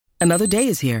Another day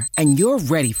is here, and you're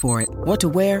ready for it. What to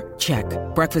wear? Check.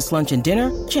 Breakfast, lunch, and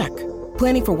dinner? Check.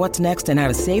 Planning for what's next and how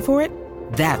to save for it?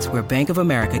 That's where Bank of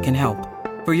America can help.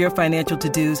 For your financial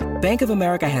to-dos, Bank of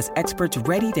America has experts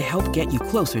ready to help get you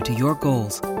closer to your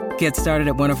goals. Get started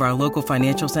at one of our local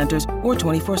financial centers or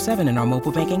 24/7 in our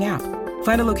mobile banking app.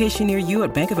 Find a location near you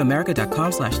at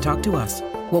bankofamerica.com/talktous.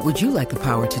 What would you like the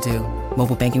power to do?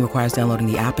 Mobile banking requires downloading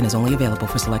the app and is only available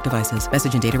for select devices.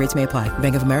 Message and data rates may apply.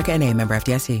 Bank of America N.A., member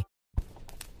FDIC.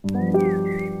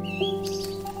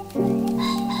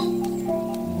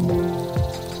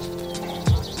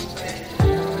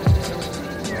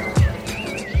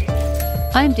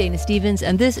 I'm Dana Stevens,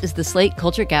 and this is the Slate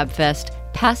Culture Gabfest.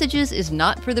 Passages is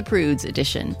not for the Prudes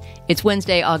edition. It's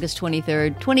Wednesday, August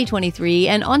 23rd, 2023,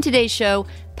 and on today's show,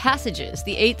 Passages,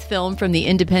 the eighth film from the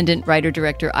independent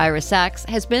writer-director Ira Sachs,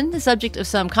 has been the subject of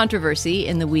some controversy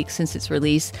in the weeks since its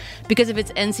release because of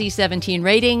its NC-17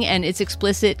 rating and its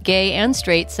explicit gay and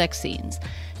straight sex scenes.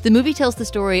 The movie tells the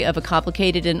story of a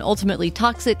complicated and ultimately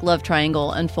toxic love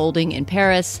triangle unfolding in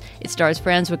Paris. It stars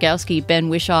Franz Rogowski, Ben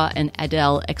Whishaw, and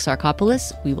Adele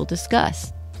Exarchopoulos. We will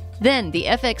discuss. Then, the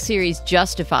FX series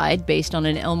Justified, based on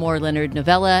an Elmore Leonard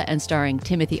novella and starring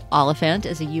Timothy Oliphant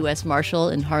as a U.S. Marshal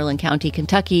in Harlan County,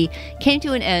 Kentucky, came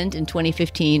to an end in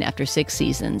 2015 after 6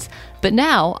 seasons. But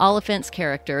now, Oliphant's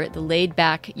character, the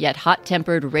laid-back yet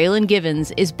hot-tempered Raylan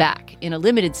Givens, is back in a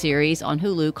limited series on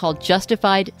Hulu called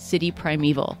Justified City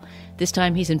Primeval. This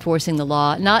time he's enforcing the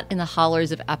law, not in the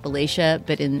hollers of Appalachia,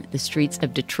 but in the streets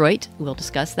of Detroit. We'll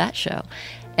discuss that show.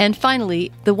 And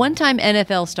finally, the one-time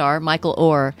NFL star Michael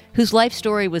Oher, whose life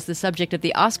story was the subject of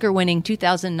the Oscar-winning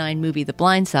 2009 movie The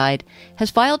Blind Side,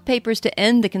 has filed papers to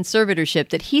end the conservatorship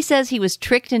that he says he was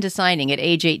tricked into signing at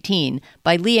age 18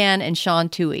 by Leanne and Sean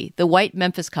Tuohy, the white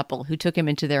Memphis couple who took him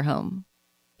into their home.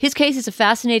 His case is a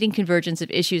fascinating convergence of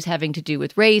issues having to do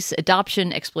with race,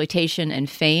 adoption, exploitation, and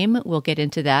fame. We'll get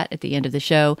into that at the end of the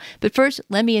show. But first,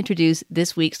 let me introduce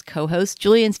this week's co-hosts.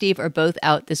 Julie and Steve are both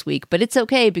out this week, but it's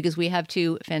okay because we have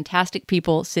two fantastic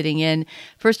people sitting in.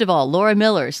 First of all, Laura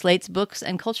Miller, Slate's books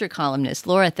and culture columnist.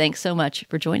 Laura, thanks so much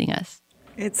for joining us.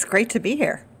 It's great to be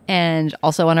here. And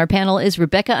also on our panel is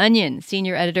Rebecca Onion,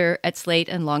 senior editor at Slate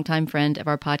and longtime friend of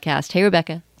our podcast. Hey,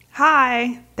 Rebecca.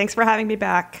 Hi. Thanks for having me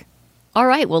back. All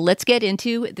right, well, let's get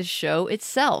into the show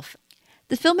itself.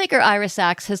 The filmmaker Ira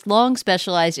Sachs has long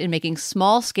specialized in making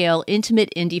small-scale, intimate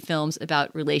indie films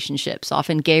about relationships,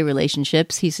 often gay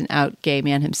relationships. He's an out gay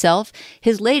man himself.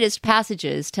 His latest,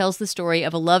 Passages, tells the story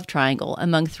of a love triangle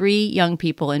among 3 young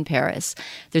people in Paris.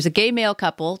 There's a gay male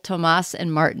couple, Thomas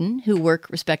and Martin, who work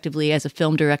respectively as a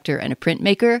film director and a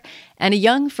printmaker, and a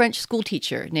young French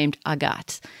schoolteacher named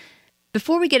Agathe.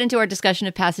 Before we get into our discussion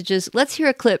of Passages, let's hear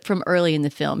a clip from early in the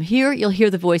film. Here, you'll hear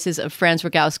the voices of Franz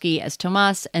Rogowski as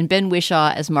Thomas and Ben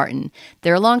Whishaw as Martin.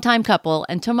 They're a longtime couple,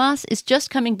 and Thomas is just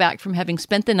coming back from having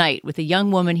spent the night with a young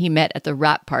woman he met at the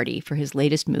wrap party for his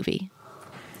latest movie.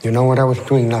 You know what I was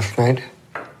doing last night?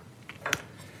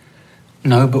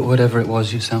 No, but whatever it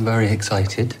was, you sound very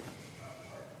excited.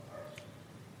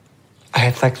 I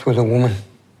had sex with a woman.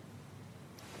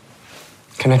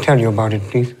 Can I tell you about it,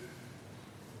 please?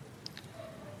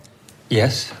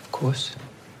 Yes, of course.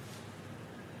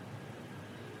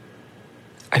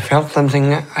 I felt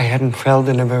something I hadn't felt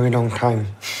in a very long time,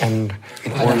 and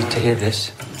I wanted to hear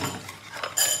this.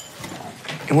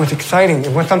 It was exciting.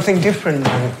 It was something different.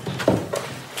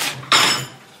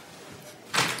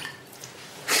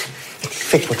 It's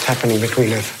sick what's happening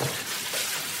between us.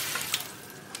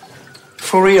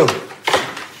 For real.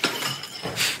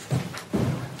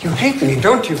 You hate me,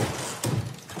 don't you?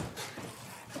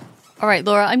 All right,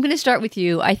 Laura, I'm going to start with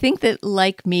you. I think that,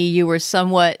 like me, you were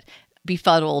somewhat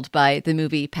befuddled by the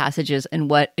movie Passages and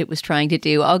what it was trying to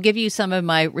do. I'll give you some of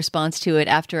my response to it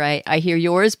after I hear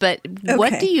yours, but okay.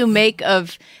 What do you make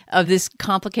of this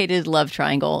complicated love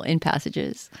triangle in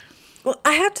Passages? Well,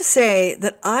 I have to say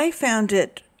that I found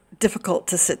it difficult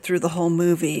to sit through the whole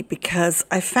movie because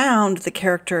I found the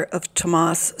character of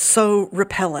Thomas so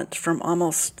repellent from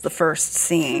almost the first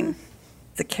scene.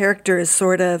 The character is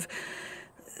sort of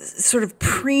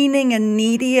preening and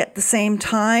needy at the same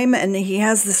time, and he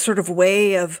has this sort of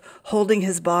way of holding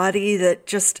his body that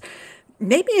just,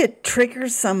 maybe it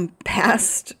triggers some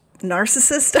past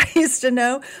narcissist I used to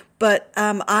know, but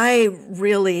I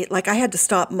really, I had to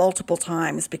stop multiple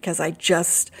times because I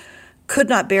just could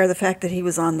not bear the fact that he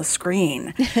was on the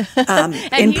screen. And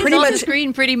he's on the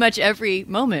screen pretty much every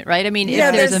moment, right? I mean, if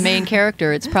there's a main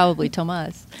character, it's probably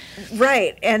Thomas.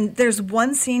 Right, and there's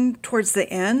one scene towards the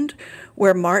end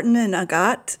where Martin and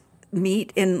Agathe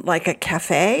meet in a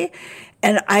cafe,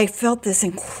 And I felt this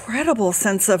incredible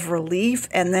sense of relief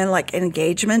and then like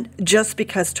engagement just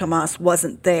because Tomas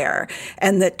wasn't there.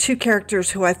 And the two characters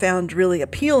who I found really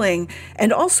appealing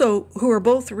and also who are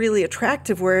both really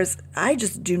attractive, whereas I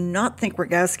just do not think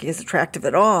Rogowski is attractive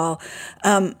at all,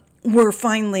 were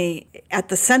finally at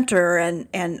the center,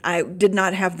 and I did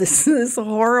not have this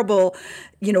horrible,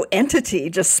 entity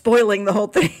just spoiling the whole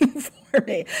thing for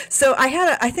me. So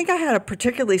I think I had a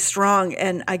particularly strong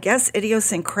and I guess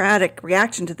idiosyncratic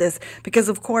reaction to this because,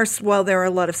 of course, while there are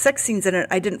a lot of sex scenes in it,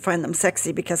 I didn't find them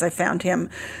sexy because I found him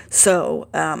so,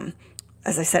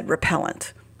 as I said,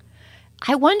 repellent.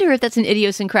 I wonder if that's an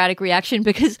idiosyncratic reaction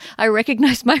because I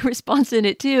recognize my response in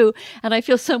it too, and I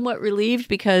feel somewhat relieved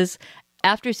because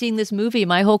after seeing this movie,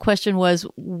 my whole question was,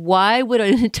 why would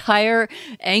an entire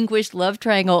anguished love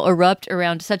triangle erupt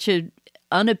around such an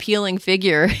unappealing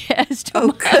figure as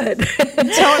Tomas? Oh, good.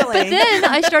 Totally. But then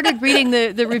I started reading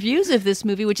the reviews of this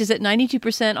movie, which is at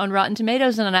 92% on Rotten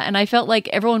Tomatoes, and I felt like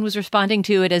everyone was responding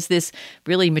to it as this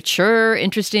really mature,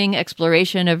 interesting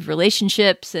exploration of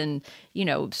relationships and,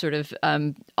 sort of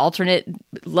alternate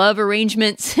love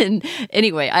arrangements. And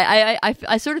anyway,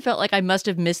 I sort of felt like I must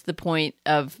have missed the point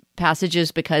of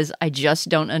Passages because I just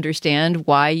don't understand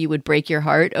why you would break your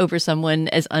heart over someone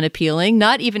as unappealing,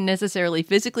 not even necessarily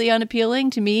physically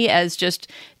unappealing to me, as just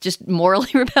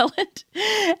morally repellent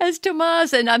as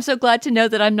Tomas. And I'm so glad to know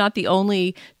that I'm not the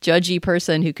only judgy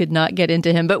person who could not get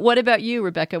into him. But what about you,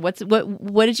 Rebecca?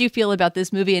 What did you feel about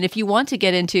this movie? And if you want to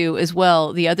get into as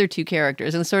well the other two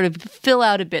characters and sort of fill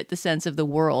out a bit the sense of the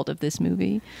world of this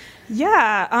movie.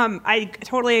 Yeah, I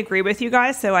totally agree with you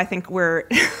guys. So I think we're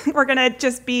gonna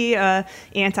just be a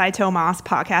anti-Tomas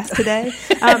podcast today.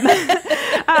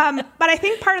 But I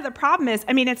think part of the problem is,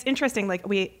 it's interesting. Like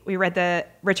we read the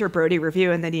Richard Brody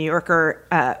review in the New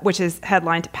Yorker, which is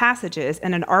headlined "Passages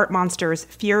and an Art Monster's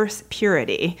Fierce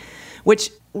Purity," which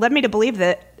led me to believe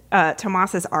that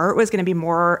Tomas's art was going to be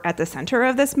more at the center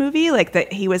of this movie, like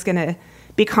that he was going to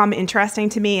become interesting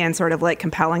to me and sort of like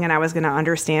compelling, and I was going to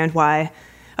understand why.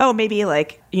 Oh, maybe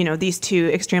like, these two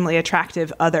extremely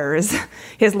attractive others,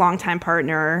 his longtime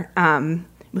partner,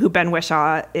 who Ben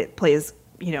Whishaw plays,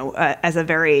 as a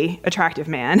very attractive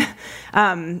man,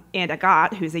 and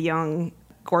Agathe, who's a young,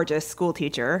 gorgeous school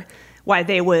teacher, why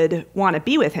they would want to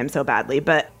be with him so badly.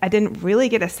 But I didn't really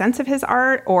get a sense of his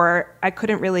art, or I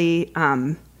couldn't really,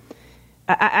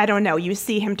 I don't know. You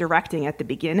see him directing at the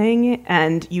beginning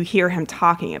and you hear him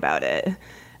talking about it.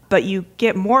 But you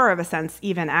get more of a sense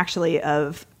even actually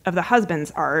of the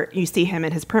husband's art. You see him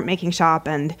in his printmaking shop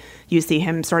and you see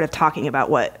him sort of talking about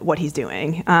what he's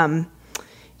doing.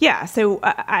 So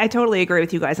I totally agree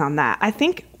with you guys on that. I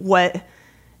think what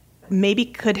maybe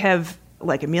could have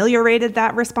like ameliorated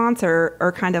that response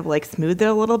or kind of like smoothed it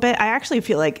a little bit, I actually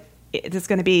feel like it's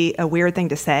going to be a weird thing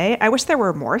to say. I wish there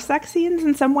were more sex scenes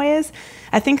in some ways.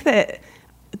 I think that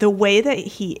the way that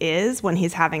he is when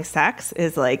he's having sex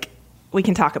is like, we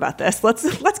can talk about this.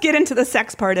 Let's get into the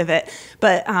sex part of it.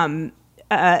 But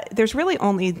there's really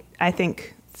only, I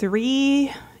think,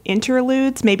 3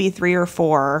 interludes, maybe 3 or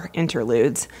 4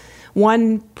 interludes.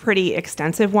 One pretty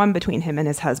extensive one between him and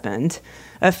his husband,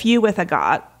 a few with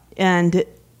Agathe, and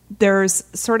there's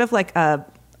sort of like a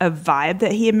vibe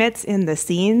that he emits in the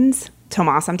scenes,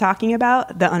 Tomas I'm talking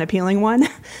about, the unappealing one,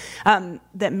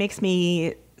 that makes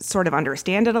me sort of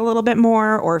understand it a little bit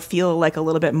more or feel like a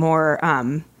little bit more...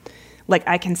 like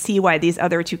I can see why these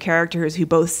other two characters who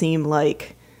both seem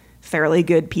like fairly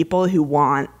good people who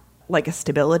want like a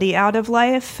stability out of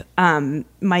life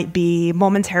might be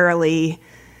momentarily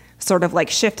sort of like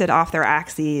shifted off their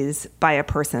axes by a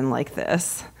person like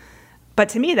this. But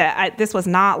to me, this was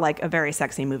not like a very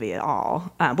sexy movie at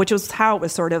all, which was how it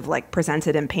was sort of like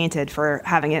presented and painted for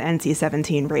having an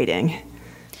NC-17 rating.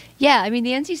 Yeah, the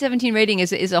NC-17 rating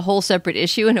is a whole separate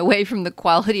issue and away from the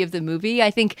quality of the movie. I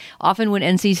think often when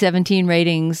NC-17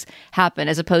 ratings happen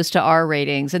as opposed to R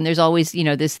ratings, and there's always,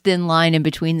 this thin line in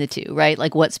between the two, right?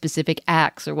 Like what specific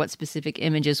acts or what specific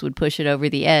images would push it over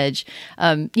the edge.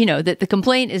 That the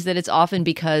complaint is that it's often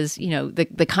because,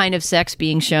 the kind of sex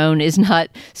being shown is not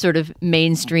sort of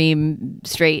mainstream,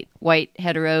 straight, white,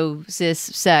 hetero, cis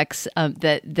sex,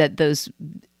 that those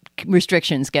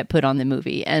restrictions get put on the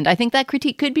movie. And I think that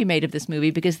critique could be made of this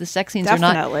movie because the sex scenes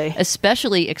Definitely. are not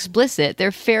especially explicit.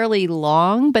 They're fairly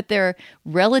long, but they're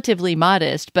relatively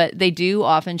modest. But they do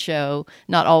often show,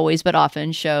 not always, but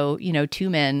often show, 2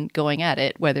 men going at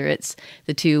it, whether it's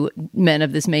the 2 men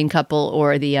of this main couple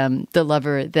or the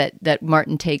lover that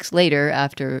Martin takes later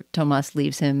after Tomas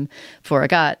leaves him for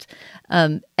Agathe.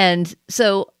 And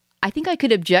so I think I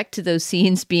could object to those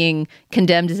scenes being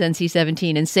condemned as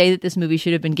NC-17 and say that this movie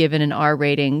should have been given an R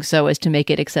rating so as to make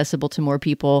it accessible to more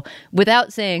people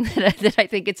without saying that I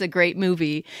think it's a great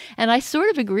movie. And I sort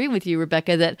of agree with you,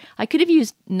 Rebecca, that I could have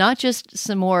used not just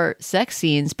some more sex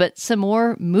scenes, but some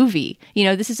more movie. You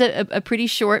know, this is a pretty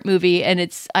short movie, and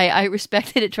I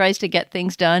respect that it tries to get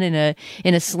things done in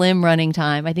a slim running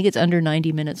time. I think it's under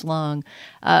 90 minutes long.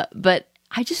 But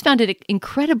I just found it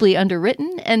incredibly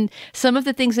underwritten. And some of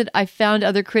the things that I found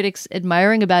other critics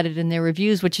admiring about it in their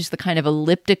reviews, which is the kind of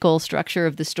elliptical structure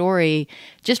of the story,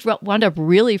 just wound up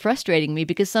really frustrating me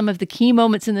because some of the key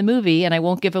moments in the movie, and I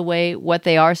won't give away what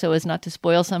they are so as not to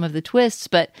spoil some of the twists,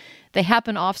 but they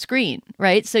happen off screen,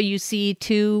 right? So you see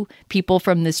two people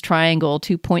from this triangle,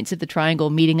 2 points of the triangle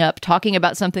meeting up, talking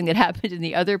about something that happened in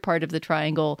the other part of the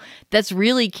triangle. That's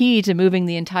really key to moving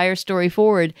the entire story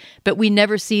forward. But we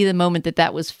never see the moment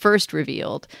that was first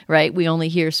revealed, right? We only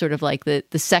hear sort of like the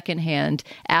secondhand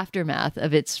aftermath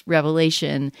of its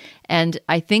revelation. And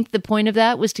I think the point of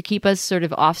that was to keep us sort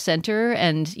of off center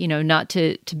and, you know, not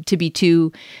to be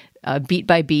too beat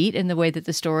by beat in the way that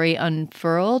the story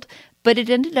unfurled. But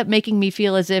it ended up making me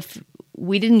feel as if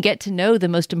we didn't get to know the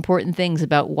most important things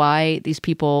about why these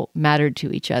people mattered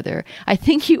to each other. I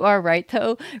think you are right,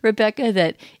 though, Rebecca,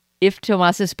 that if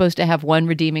Tomas is supposed to have one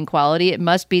redeeming quality, it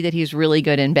must be that he's really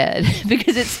good in bed,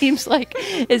 because it seems like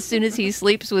as soon as he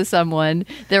sleeps with someone,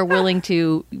 they're willing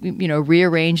to, you know,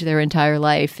 rearrange their entire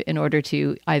life in order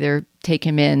to either take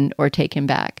him in or take him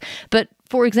back. But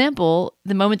for example,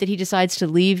 the moment that he decides to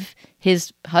leave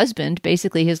his husband,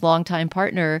 basically his longtime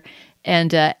partner,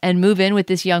 and move in with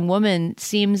this young woman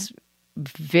seems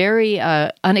very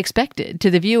unexpected to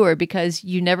the viewer, because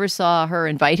you never saw her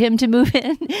invite him to move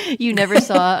in. You never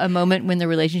saw a moment when the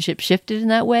relationship shifted in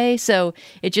that way. So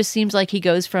it just seems like he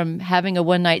goes from having a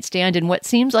one-night stand in what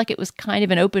seems like it was kind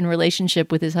of an open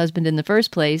relationship with his husband in the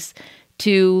first place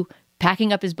to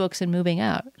packing up his books and moving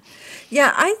out.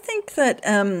 Yeah, I think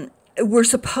that we're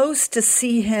supposed to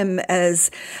see him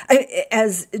as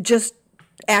just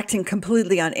acting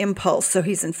completely on impulse. So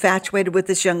he's infatuated with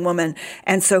this young woman,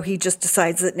 and so he just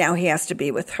decides that now he has to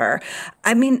be with her.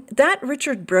 I mean, that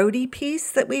Richard Brody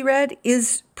piece that we read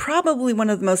is probably one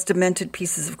of the most demented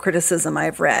pieces of criticism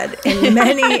I've read in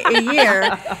many a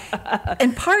year.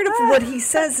 And part of what he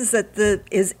says is that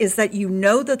that you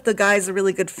know that the guy's a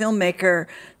really good filmmaker,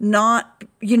 not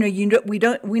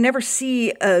we never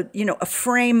see a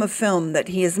frame of film that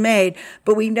he has made,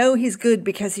 but we know he's good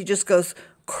because he just goes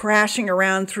crashing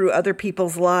around through other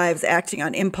people's lives, acting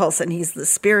on impulse, and he's the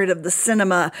spirit of the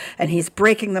cinema, and he's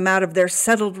breaking them out of their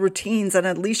settled routines and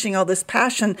unleashing all this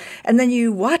passion. And then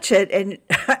you watch it, and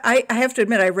I have to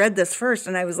admit, I read this first,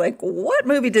 and I was like, what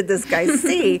movie did this guy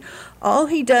see? All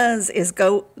he does is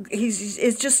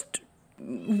is just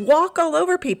walk all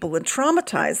over people and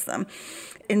traumatize them.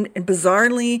 And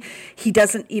bizarrely, he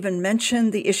doesn't even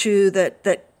mention the issue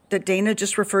that Dana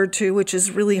just referred to, which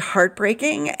is really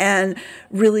heartbreaking and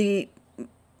really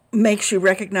makes you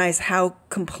recognize how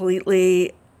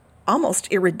completely, almost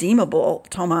irredeemable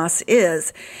Tomas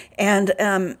is. And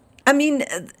I mean,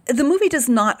 the movie does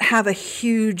not have a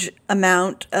huge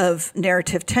amount of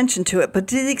narrative tension to it, but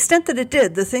to the extent that it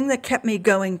did, the thing that kept me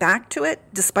going back to it,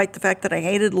 despite the fact that I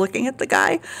hated looking at the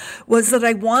guy, was that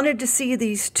I wanted to see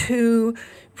these two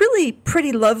really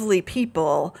pretty lovely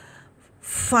people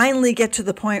finally get to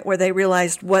the point where they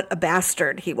realized what a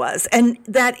bastard he was. And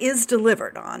that is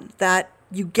delivered on. That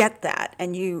you get that,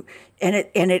 and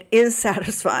it is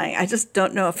satisfying. I just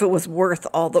don't know if it was worth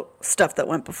all the stuff that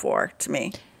went before, to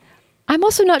me. I'm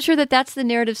also not sure that that's the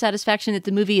narrative satisfaction that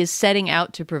the movie is setting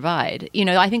out to provide. You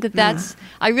know, I think that's,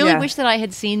 I really wish that I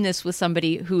had seen this with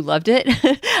somebody who loved it.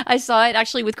 I saw it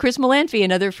actually with Chris Melanphy,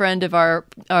 another friend of our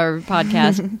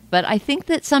podcast. But I think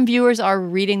that some viewers are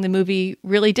reading the movie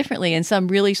really differently, and some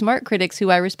really smart critics who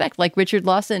I respect, like Richard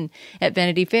Lawson at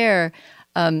Vanity Fair,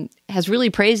 has really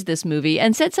praised this movie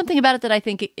and said something about it that I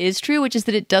think is true, which is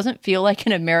that it doesn't feel like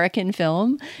an American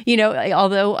film. You know,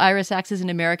 although Ira Sachs is an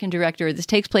American director, this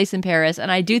takes place in Paris,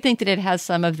 and I do think that it has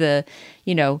some of the,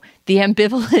 you know, the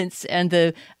ambivalence and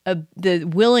the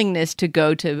willingness to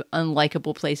go to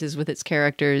unlikable places with its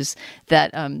characters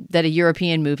that a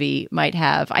European movie might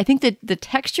have. I think that the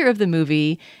texture of the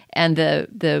movie and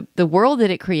the world that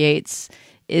it creates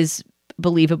is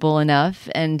believable enough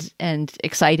and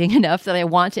exciting enough that I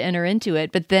want to enter into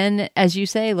it. But then, as you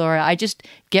say, Laura, I just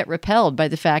get repelled by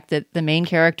the fact that the main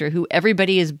character, who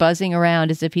everybody is buzzing around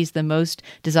as if he's the most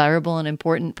desirable and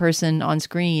important person on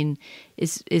screen,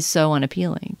 is so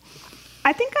unappealing.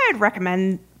 I think I'd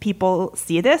recommend people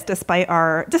see this despite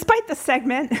the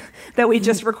segment that we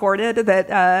just recorded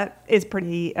that is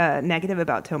pretty negative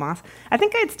about Tomas. I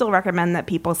think I'd still recommend that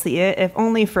people see it, if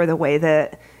only for the way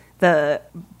that the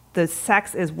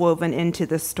sex is woven into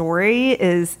the story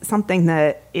is something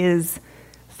that is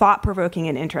thought-provoking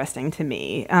and interesting to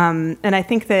me. And I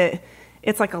think that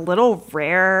it's like a little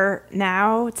rare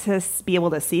now to be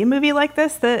able to see a movie like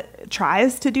this that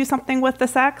tries to do something with the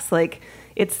sex. Like,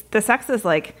 the sex is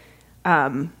like, I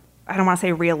don't want to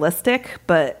say realistic,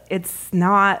 but it's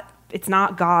not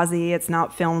gauzy. It's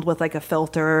not filmed with like a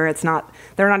filter.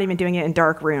 They're not even doing it in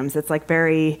dark rooms. It's like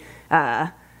very,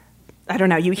 I don't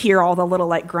know, you hear all the little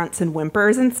like grunts and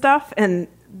whimpers and stuff. And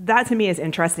that to me is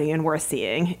interesting and worth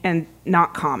seeing and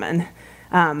not common.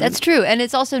 That's true. And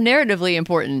it's also narratively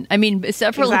important. I mean,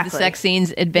 several of the sex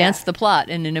scenes advance the plot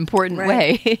in an important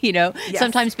way,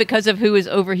 sometimes because of who is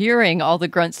overhearing all the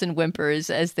grunts and whimpers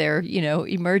as they're,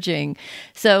 emerging.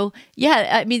 So,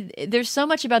 yeah, I mean, there's so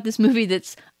much about this movie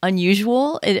that's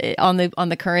unusual on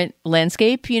the current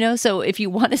landscape, So if you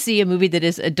want to see a movie that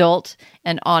is adult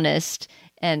and honest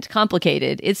and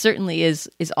complicated, it certainly is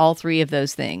all three of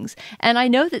those things. And I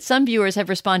know that some viewers have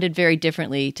responded very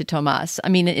differently to Tomas. I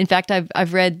mean, in fact,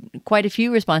 I've read quite a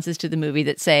few responses to the movie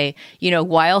that say,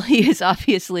 while he is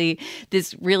obviously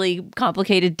this really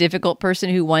complicated, difficult person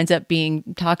who winds up being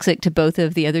toxic to both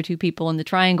of the other two people in the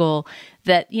triangle,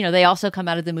 that, they also come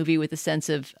out of the movie with a sense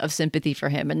of sympathy for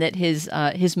him, and that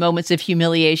his moments of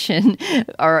humiliation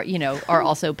are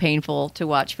also painful to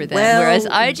watch for them. Whereas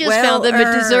I just found them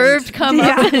a deserved come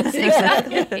up.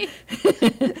 Exactly.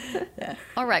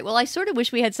 All right. Well, I sort of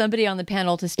wish we had somebody on the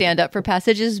panel to stand up for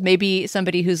Passages. Maybe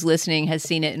somebody who's listening has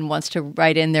seen it and wants to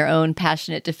write in their own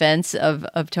passionate defense of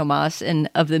Tomas and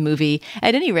of the movie.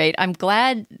 At any rate, I'm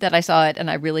glad that I saw it, and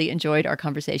I really enjoyed our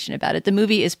conversation about it. The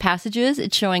movie is Passages.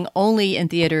 It's showing only in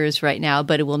theaters right now,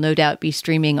 but it will no doubt be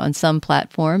streaming on some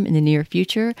platform in the near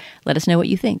future. Let us know what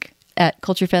you think at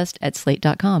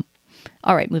culturefest@slate.com.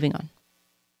 All right, moving on.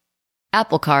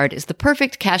 Apple Card is the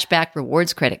perfect cashback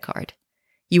rewards credit card.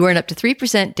 You earn up to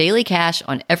 3% daily cash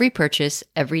on every purchase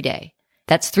every day.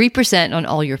 That's 3% on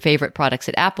all your favorite products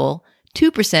at Apple,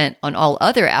 2% on all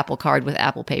other Apple Card with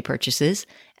Apple Pay purchases,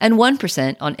 and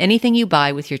 1% on anything you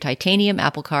buy with your titanium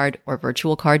Apple Card or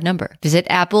virtual card number. Visit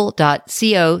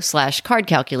apple.co/card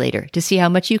calculator to see how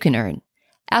much you can earn.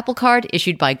 Apple Card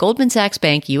issued by Goldman Sachs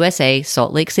Bank USA,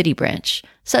 Salt Lake City branch.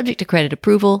 Subject to credit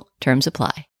approval. Terms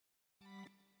apply.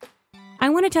 I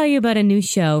want to tell you about a new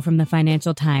show from the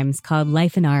Financial Times called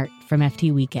Life and Art from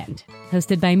FT Weekend,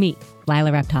 hosted by me,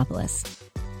 Lila Raptopoulos.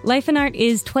 Life and Art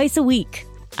is twice a week.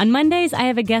 On Mondays, I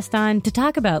have a guest on to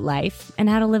talk about life and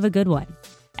how to live a good one.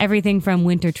 Everything from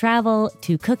winter travel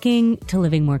to cooking to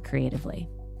living more creatively.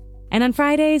 And on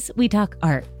Fridays, we talk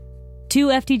art. Two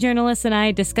FT journalists and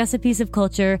I discuss a piece of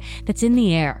culture that's in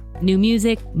the air. New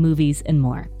music, movies, and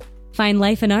more. Find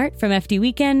Life and Art from FT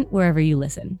Weekend wherever you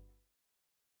listen.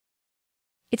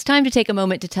 It's time to take a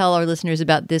moment to tell our listeners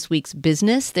about this week's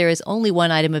business. There is only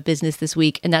one item of business this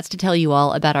week, and that's to tell you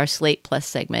all about our Slate Plus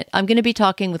segment. I'm going to be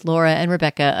talking with Laura and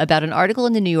Rebecca about an article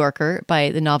in The New Yorker by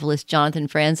the novelist Jonathan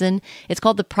Franzen. It's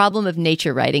called The Problem of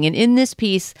Nature Writing. And in this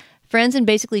piece, Franzen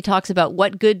basically talks about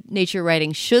what good nature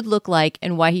writing should look like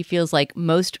and why he feels like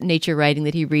most nature writing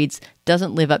that he reads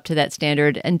doesn't live up to that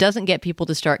standard and doesn't get people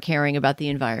to start caring about the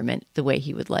environment the way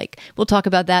he would like. We'll talk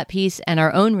about that piece and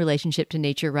our own relationship to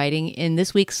nature writing in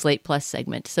this week's Slate Plus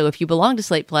segment. So if you belong to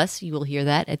Slate Plus, you will hear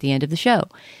that at the end of the show.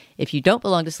 If you don't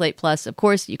belong to Slate Plus, of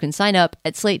course, you can sign up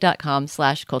at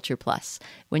slate.com/cultureplus.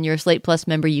 When you're a Slate Plus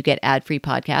member, you get ad-free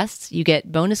podcasts. You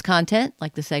get bonus content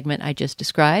like the segment I just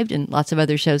described, and lots of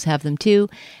other shows have them too.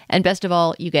 And best of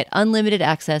all, you get unlimited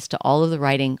access to all of the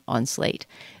writing on Slate.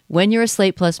 When you're a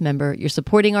Slate Plus member, you're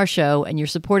supporting our show and you're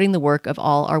supporting the work of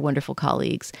all our wonderful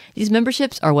colleagues. These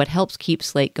memberships are what helps keep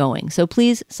Slate going. So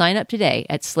please sign up today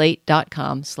at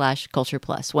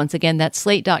slate.com/cultureplus. Once again, that's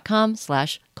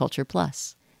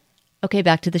slate.com/cultureplus. Okay,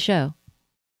 back to the show.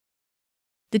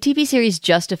 The TV series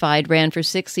Justified ran for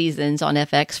 6 seasons on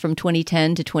FX from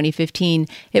 2010 to 2015.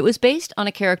 It was based on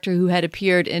a character who had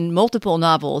appeared in multiple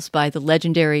novels by the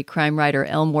legendary crime writer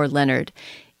Elmore Leonard.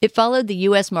 It followed the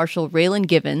U.S. Marshal Raylan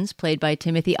Givens, played by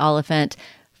Timothy Oliphant,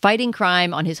 fighting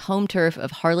crime on his home turf of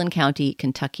Harlan County,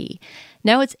 Kentucky.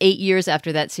 Now it's 8 years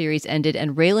after that series ended,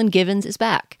 and Raylan Givens is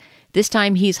back. This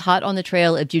time, he's hot on the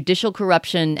trail of judicial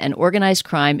corruption and organized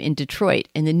crime in Detroit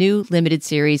in the new limited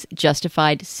series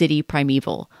Justified City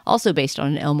Primeval, also based on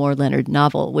an Elmore Leonard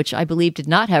novel, which I believe did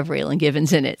not have Raylan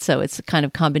Givens in it. So it's a kind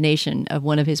of combination of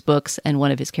one of his books and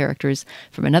one of his characters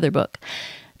from another book.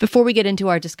 Before we get into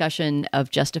our discussion of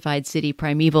Justified City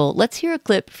Primeval, let's hear a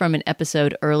clip from an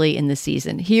episode early in the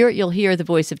season. Here, you'll hear the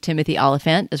voice of Timothy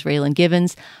Olyphant as Raylan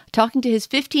Givens talking to his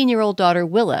 15-year-old daughter,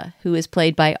 Willa, who is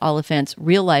played by Olyphant's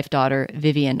real-life daughter,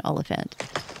 Vivian Olyphant.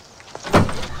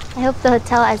 I hope the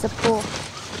hotel has a pool.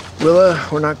 Willa,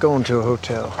 we're not going to a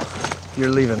hotel.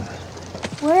 You're leaving.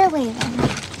 We're leaving.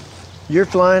 You're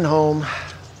flying home.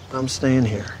 I'm staying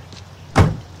here.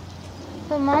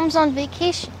 But Mom's on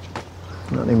vacation.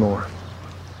 Not anymore.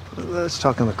 Let's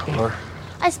talk in the car.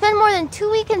 I spend more than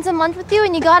 2 weekends a month with you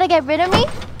and you gotta get rid of me?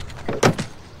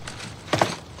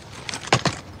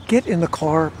 Get in the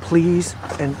car, please,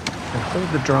 and hold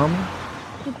the drama.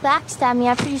 You backstabbed me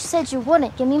after you said you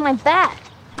wouldn't. Give me my bag.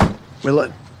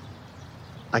 Willa,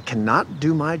 I cannot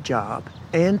do my job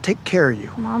and take care of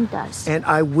you. Mom does. And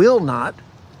I will not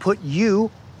put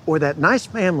you or that nice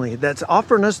family that's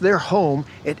offering us their home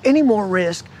at any more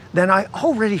risk than I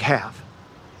already have.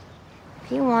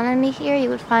 If you wanted me here, you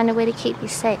would find a way to keep you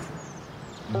safe.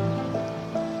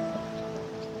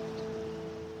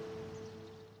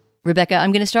 Rebecca,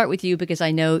 I'm going to start with you because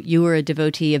I know you were a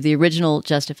devotee of the original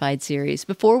Justified series.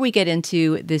 Before we get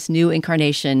into this new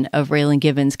incarnation of Raylan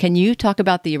Givens, can you talk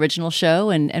about the original show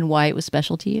and why it was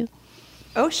special to you?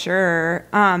 Oh, sure.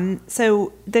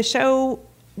 So the show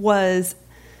was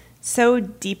so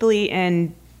deeply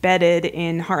embedded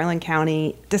in Harlan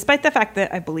County, despite the fact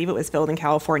that I believe it was filmed in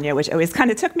California, which always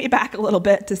kind of took me back a little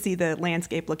bit to see the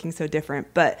landscape looking so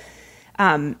different. But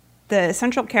the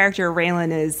central character,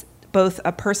 Raylan, is both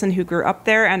a person who grew up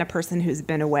there and a person who's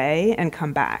been away and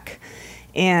come back.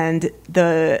 And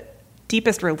the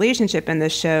deepest relationship in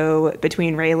this show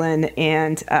between Raylan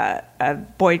and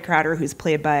Boyd Crowder, who's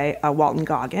played by Walton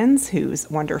Goggins, who's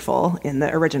wonderful in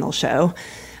the original show,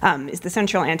 is the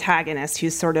central antagonist,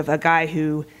 who's sort of a guy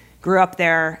who grew up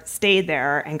there, stayed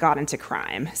there, and got into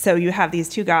crime. So you have these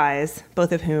two guys,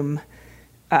 both of whom,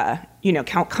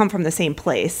 come from the same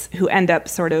place, who end up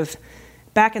sort of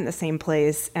back in the same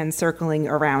place and circling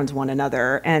around one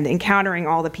another and encountering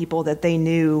all the people that they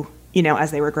knew,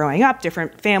 as they were growing up,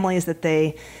 different families that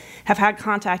they have had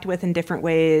contact with in different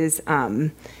ways,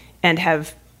 and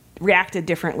have reacted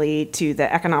differently to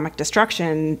the economic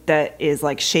destruction that is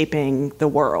like shaping the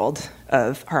world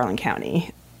of Harlan County.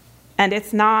 And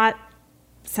it's not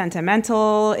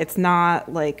sentimental. It's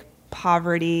not like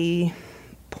poverty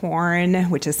porn,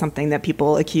 which is something that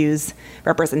people accuse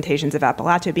representations of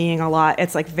Appalachia being a lot.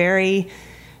 It's like very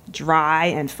dry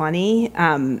and funny.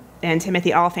 And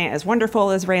Timothy Olyphant is wonderful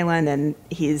as Raylan, and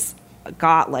he's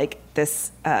got like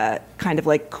this kind of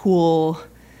like cool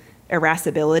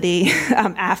irascibility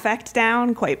affect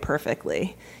down quite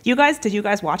perfectly. Did you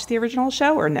guys watch the original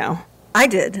show or no? I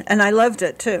did, and I loved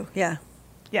it too. Yeah.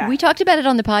 Yeah. We talked about it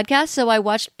on the podcast, so I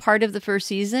watched part of the first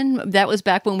season. That was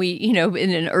back when we, in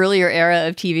an earlier era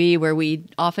of TV where we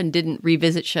often didn't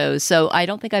revisit shows. So I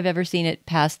don't think I've ever seen it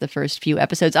past the first few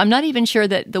episodes. I'm not even sure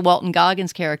that the Walton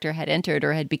Goggins character had entered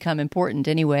or had become important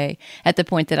anyway at the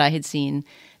point that I had seen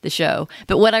the show.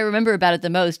 But what I remember about it the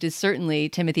most is certainly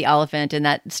Timothy Olyphant and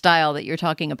that style that you're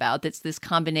talking about. That's this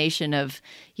combination of,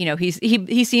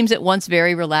 he seems at once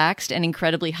very relaxed and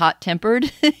incredibly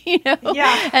hot-tempered,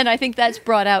 Yeah. And I think that's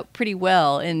brought out pretty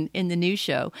well in the new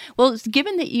show. Well,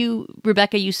 given that you,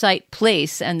 Rebecca, you cite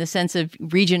place and the sense of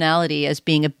regionality as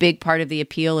being a big part of the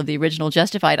appeal of the original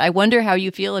Justified, I wonder how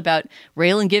you feel about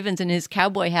Raylan Givens and his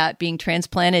cowboy hat being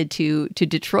transplanted to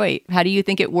Detroit. How do you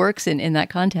think it works in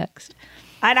that context?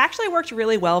 It actually worked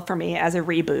really well for me as a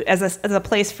reboot, as a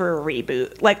place for a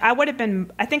reboot. Like I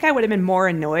think I would have been more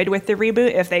annoyed with the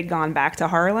reboot if they'd gone back to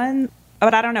Harlan.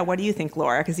 But I don't know. What do you think,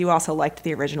 Laura? Because you also liked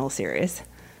the original series.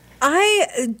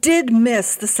 I did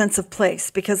miss the sense of place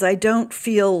because I don't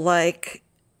feel like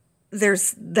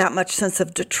there's that much sense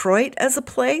of Detroit as a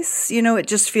place. It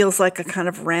just feels like a kind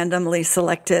of randomly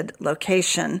selected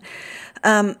location.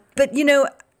 But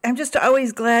I'm just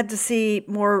always glad to see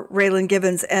more Raylan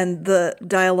Givens, and the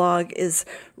dialogue is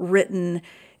written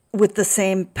with the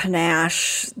same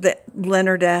panache, the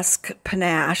Leonard-esque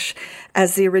panache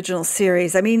as the original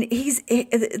series. I mean,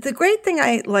 the great thing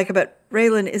I like about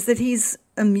Raylan is that he's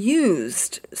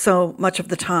amused so much of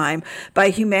the time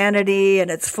by humanity and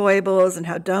its foibles and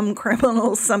how dumb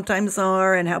criminals sometimes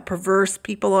are and how perverse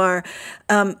people are,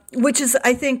 which is,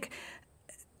 I think,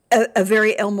 a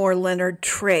very Elmore Leonard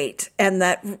trait, and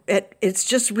that it's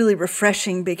just really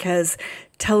refreshing because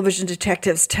television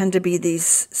detectives tend to be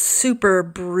these super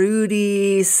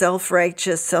broody,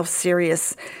 self-righteous,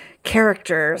 self-serious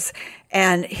characters,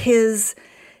 and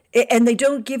they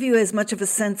don't give you as much of a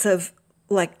sense of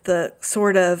like the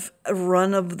sort of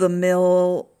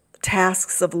run-of-the-mill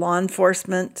tasks of law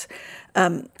enforcement.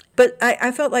 But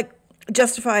I felt like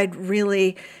Justified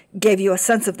really gave you a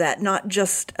sense of that, not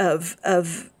just of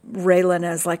Raylan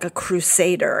as like a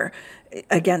crusader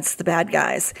against the bad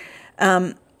guys.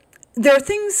 There are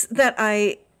things that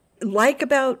I like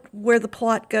about where the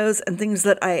plot goes and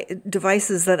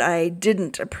devices that I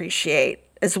didn't appreciate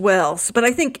as well. But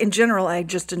I think in general, I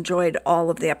just enjoyed all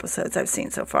of the episodes I've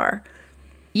seen so far.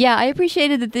 Yeah, I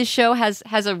appreciated that this show has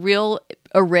a real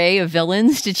array of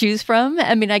villains to choose from.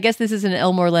 I mean, I guess this is an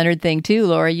Elmore Leonard thing too,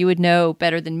 Laura. You would know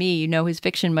better than me. You know his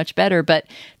fiction much better. But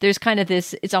there's kind of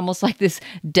this, it's almost like this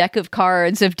deck of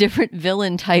cards of different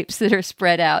villain types that are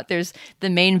spread out. There's the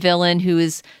main villain who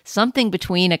is something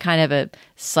between a kind of a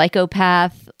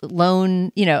psychopath,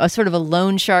 a sort of a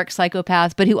loan shark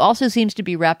psychopath, but who also seems to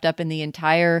be wrapped up in the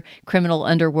entire criminal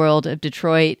underworld of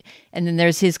Detroit. And then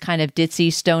there's his kind of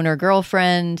ditzy stoner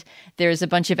girlfriend. There's a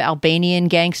bunch of Albanian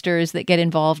gangsters that get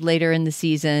involved later in the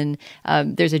season.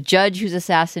 There's a judge who's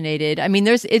assassinated. I mean,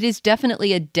 it is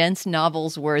definitely a dense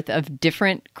novel's worth of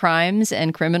different crimes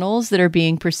and criminals that are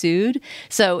being pursued.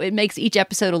 So it makes each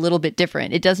episode a little bit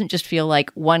different. It doesn't just feel like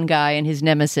one guy and his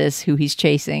nemesis who he's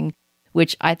chasing,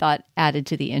 which I thought added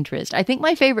to the interest. I think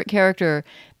my favorite character,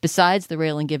 besides the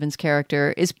Raylan Givens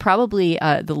character, is probably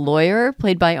the lawyer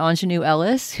played by Ingenue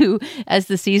Ellis, who, as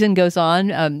the season goes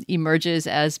on, emerges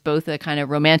as both a kind of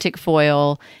romantic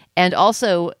foil and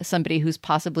also somebody who's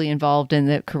possibly involved in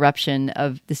the corruption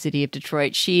of the city of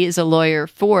Detroit. She is a lawyer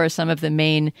for some of the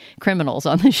main criminals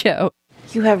on the show.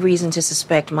 You have reason to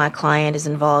suspect my client is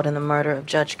involved in the murder of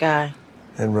Judge Guy.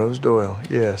 And Rose Doyle,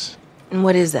 yes. And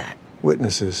what is that?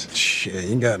 Witnesses. Shit,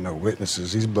 he ain't got no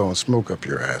witnesses. He's blowing smoke up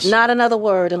your ass. Not another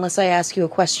word unless I ask you a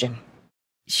question.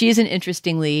 She is an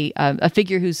interestingly, a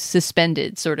figure who's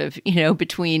suspended sort of,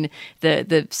 between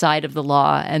the side of the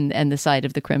law and the side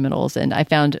of the criminals. And I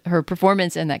found her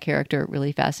performance and that character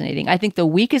really fascinating. I think the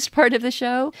weakest part of the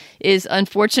show is,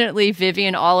 unfortunately,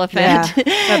 Vivian Oliphant.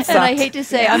 Yeah, and I hate to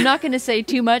say, I'm not going to say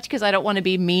too much because I don't want to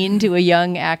be mean to a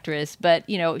young actress, but,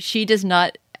 she does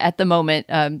not at the moment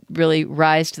really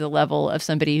rise to the level of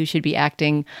somebody who should be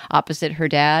acting opposite her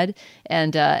dad.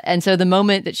 And so the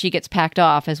moment that she gets packed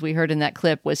off, as we heard in that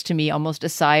clip, was to me almost a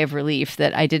sigh of relief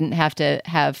that I didn't have to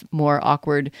have more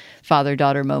awkward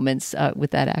father-daughter moments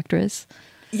with that actress.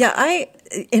 Yeah,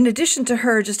 in addition to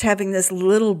her just having this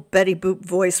little Betty Boop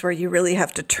voice where you really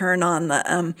have to turn on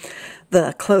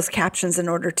the closed captions in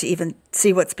order to even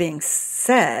see what's being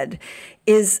said,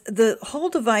 is the whole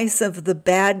device of the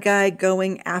bad guy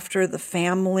going after the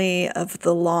family of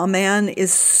the lawman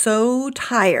is so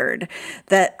tired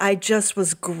that I just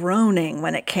was groaning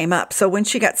when it came up. So when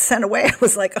she got sent away, I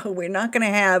was like, oh, we're not going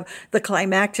to have the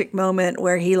climactic moment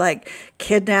where he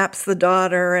kidnaps the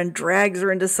daughter and drags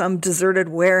her into some deserted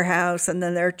warehouse and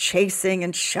then they're chasing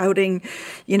and shouting,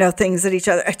 things at each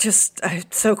other. I'm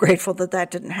so grateful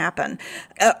that didn't happen,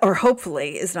 or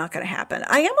hopefully is not going to happen.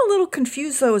 I am a little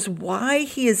confused though as why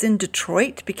he is in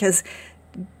Detroit, because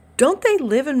don't they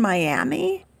live in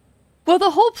Miami? Well,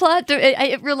 the whole plot,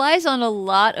 it relies on a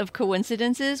lot of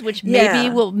coincidences, which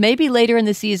maybe later in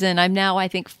the season, I'm now, I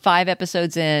think, 5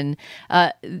 episodes in,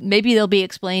 maybe they'll be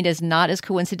explained as not as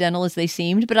coincidental as they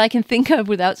seemed, but I can think of,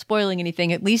 without spoiling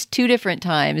anything, at least 2 different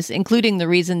times, including the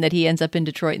reason that he ends up in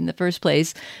Detroit in the first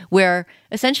place, where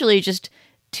essentially just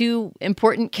 2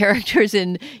 important characters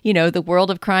in, the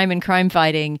world of crime and crime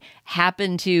fighting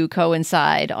happen to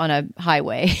coincide on a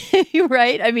highway,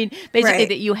 right? I mean, basically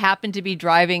that you happen to be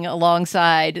driving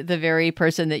alongside the very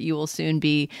person that you will soon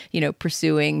be,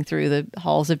 pursuing through the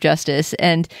halls of justice.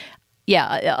 And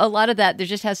yeah, a lot of that, there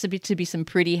just has to be some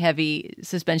pretty heavy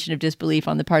suspension of disbelief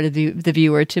on the part of the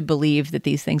viewer to believe that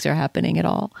these things are happening at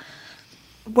all.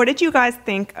 What did you guys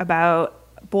think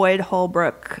about Boyd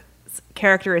Holbrook's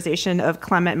characterization of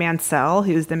Clement Mansell,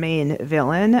 who's the main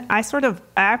villain? I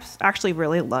actually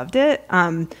really loved it.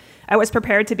 I was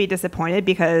prepared to be disappointed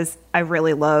because I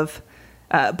really love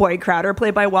Boyd Crowder,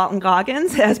 played by Walton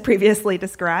Goggins, as previously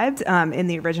described in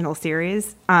the original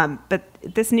series. But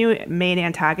this new main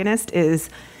antagonist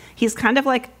he's kind of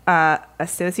like a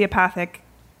sociopathic,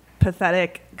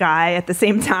 pathetic guy at the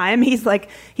same time. He's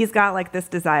got this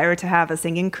desire to have a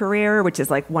singing career, which is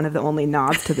one of the only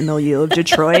nods to the milieu of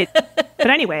Detroit. But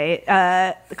anyway,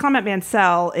 Clement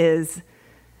Mansell is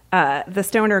the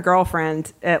stoner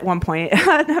girlfriend. At one point,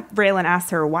 Raylan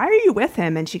asks her, "Why are you with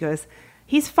him?" And she goes,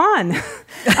 "He's fun,"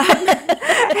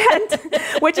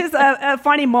 which is a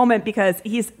funny moment because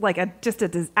he's just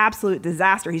an absolute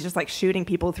disaster. He's just shooting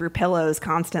people through pillows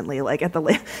constantly, at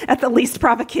the least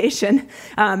provocation,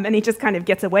 and he just kind of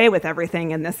gets away with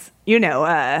everything in this,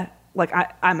 like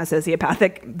I'm a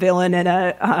sociopathic villain in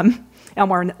a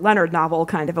Elmore Leonard novel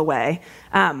kind of a way.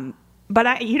 But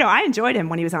I enjoyed him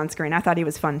when he was on screen. I thought he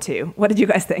was fun too. What did you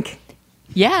guys think?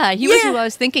 Yeah, he was who I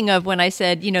was thinking of when I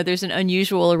said, there's an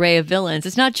unusual array of villains.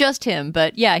 It's not just him,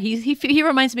 but yeah, he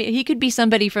reminds me, he could be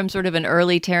somebody from sort of an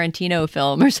early Tarantino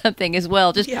film or something as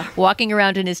well, just walking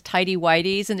around in his tidy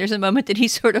whities. And there's a moment that he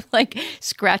sort of like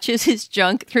scratches his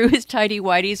junk through his tidy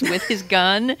whities with his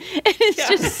gun. And it's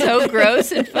just so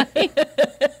gross and funny.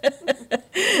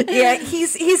 Yeah,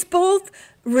 he's both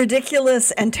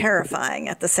ridiculous and terrifying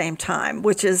at the same time,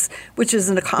 which is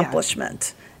an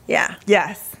accomplishment. Yeah.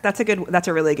 Yes, that's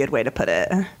a really good way to put it.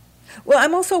 Well,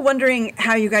 I'm also wondering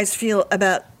how you guys feel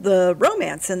about the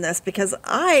romance in this, because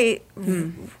I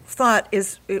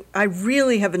I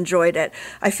really have enjoyed it.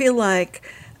 I feel like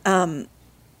the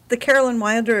Carolyn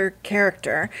Wilder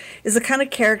character is the kind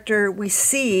of character we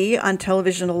see on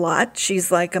television a lot.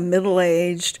 She's like a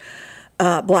middle-aged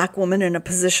Black woman in a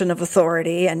position of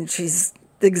authority, and she's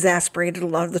exasperated a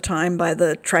lot of the time by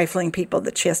the trifling people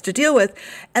that she has to deal with.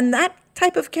 And that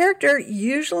type of character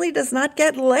usually does not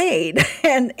get laid.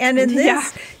 And in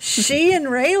this, she and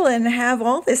Raylan have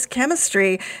all this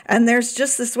chemistry, and there's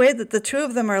just this way that the two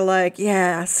of them are like,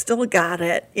 yeah, still got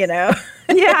it, Yeah.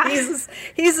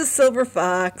 he's a silver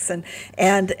fox,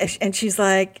 and she's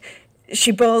like,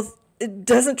 she both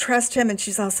doesn't trust him, and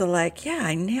she's also like, yeah,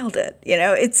 I nailed it.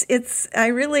 I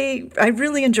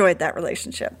really enjoyed that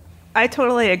relationship. I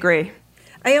totally agree.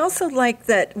 I also like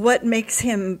that what makes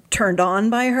him turned on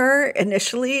by her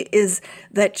initially is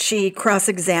that she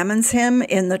cross-examines him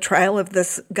in the trial of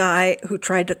this guy who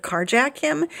tried to carjack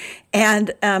him,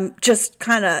 and just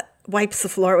kind of wipes the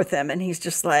floor with him. And he's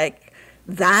just like,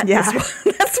 that's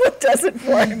what does it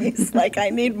for him. He's like, I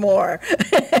need more.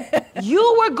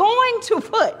 You were going to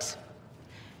put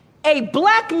a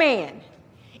Black man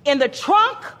in the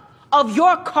trunk of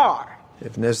your car.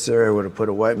 If necessary, I would have put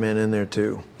a white man in there,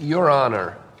 too. Your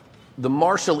Honor, the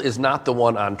marshal is not the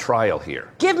one on trial here.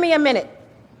 Give me a minute,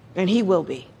 and he will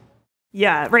be.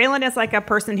 Yeah, Raylan is like a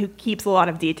person who keeps a lot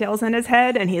of details in his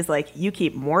head, and he's like, you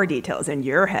keep more details in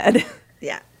your head.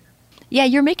 Yeah. Yeah,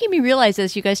 you're making me realize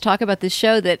as you guys talk about this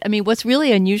show that, what's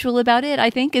really unusual about it, I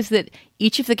think, is that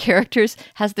each of the characters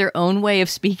has their own way of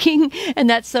speaking, and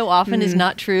that so often is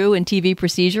not true in TV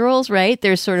procedurals, right?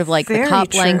 There's sort of like the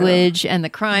cop language and the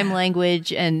crime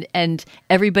language, and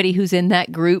everybody who's in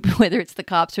that group, whether it's the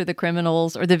cops or the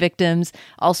criminals or the victims,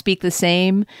 all speak the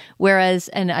same. Whereas,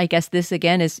 and I guess this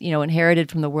again is,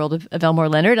 inherited from the world of Elmore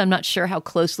Leonard. I'm not sure how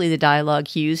closely the dialogue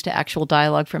hews to actual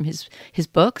dialogue from his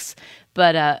books.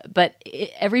 But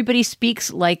everybody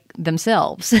speaks like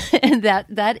themselves, and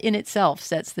that in itself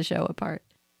sets the show apart.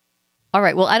 All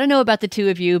right. Well, I don't know about the two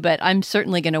of you, but I'm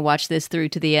certainly going to watch this through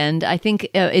to the end. I think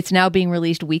it's now being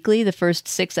released weekly. The first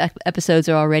 6 episodes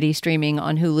are already streaming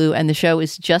on Hulu, and the show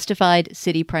is Justified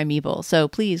City Primeval. So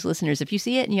please, listeners, if you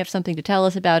see it and you have something to tell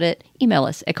us about it, email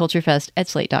us at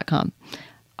culturefest@slate.com.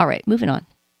 All right, moving on.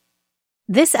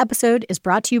 This episode is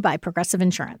brought to you by Progressive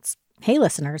Insurance. Hey,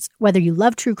 listeners, whether you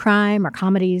love true crime or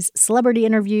comedies, celebrity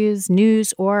interviews,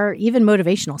 news, or even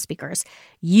motivational speakers,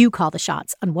 you call the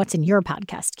shots on what's in your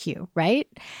podcast queue, right?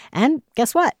 And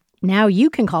guess what? Now you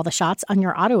can call the shots on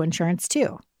your auto insurance,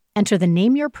 too. Enter the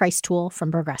Name Your Price tool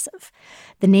from Progressive.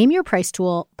 The Name Your Price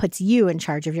tool puts you in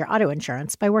charge of your auto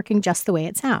insurance by working just the way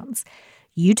it sounds.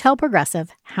 You tell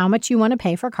Progressive how much you want to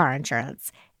pay for car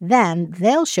insurance. Then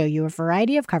they'll show you a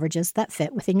variety of coverages that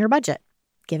fit within your budget,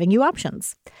 giving you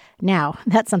options. Now,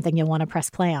 that's something you'll want to press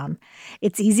play on.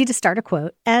 It's easy to start a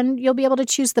quote, and you'll be able to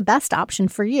choose the best option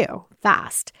for you,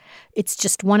 fast. It's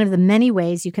just one of the many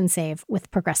ways you can save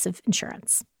with Progressive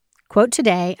Insurance. Quote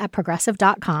today at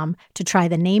Progressive.com to try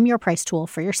the Name Your Price tool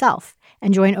for yourself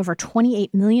and join over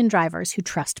 28 million drivers who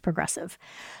trust Progressive.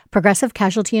 Progressive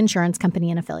Casualty Insurance Company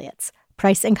and Affiliates.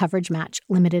 Price and coverage match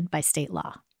limited by state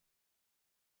law.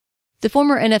 The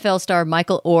former NFL star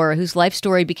Michael Oher, whose life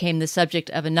story became the subject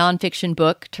of a nonfiction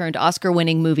book turned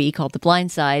Oscar-winning movie called The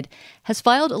Blind Side, has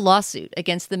filed a lawsuit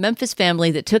against the Memphis family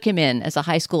that took him in as a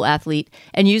high school athlete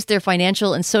and used their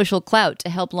financial and social clout to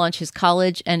help launch his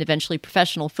college and eventually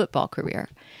professional football career.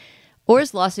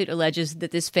 Oher's lawsuit alleges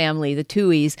that this family, the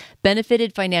Tuohys,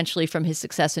 benefited financially from his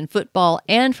success in football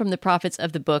and from the profits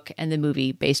of the book and the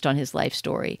movie based on his life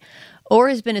story. Oher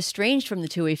has been estranged from the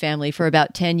Tuohy family for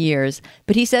about 10 years,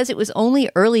 but he says it was only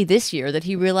early this year that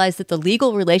he realized that the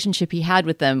legal relationship he had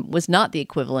with them was not the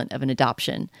equivalent of an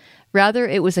adoption. Rather,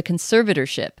 it was a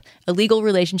conservatorship, a legal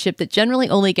relationship that generally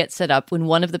only gets set up when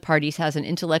one of the parties has an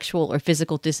intellectual or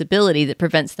physical disability that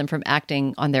prevents them from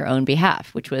acting on their own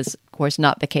behalf, which was, of course,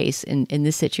 not the case in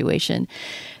this situation.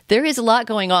 There is a lot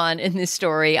going on in this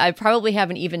story. I probably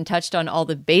haven't even touched on all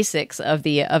the basics of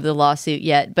the lawsuit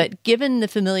yet, but given the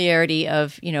familiarity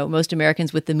of, most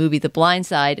Americans with the movie The Blind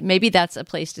Side, maybe that's a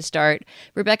place to start.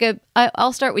 Rebecca,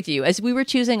 I'll start with you. As we were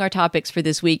choosing our topics for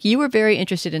this week, you were very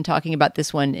interested in talking about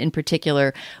this one in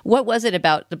particular. What was it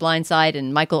about The Blind Side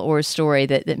and Michael Oher's story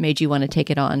that made you want to take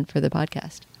it on for the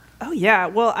podcast? Oh, yeah.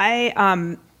 Well,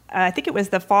 I think it was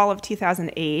the fall of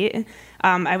 2008.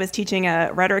 I was teaching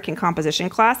a rhetoric and composition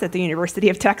class at the University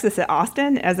of Texas at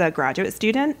Austin as a graduate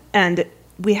student. And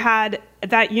we had,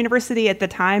 that university at the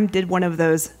time did one of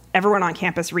those everyone on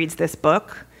campus reads this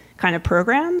book kind of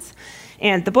programs.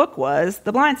 And the book was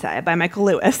The Blind Side by Michael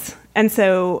Lewis. And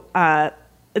so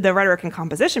the rhetoric and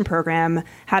composition program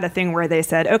had a thing where they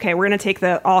said, okay, we're going to take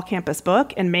the all-campus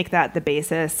book and make that the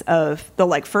basis of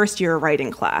the first-year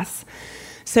writing class.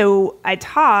 So I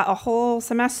taught a whole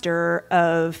semester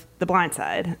of The Blind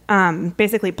Side,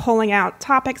 basically pulling out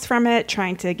topics from it,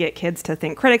 trying to get kids to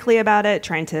think critically about it,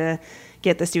 trying to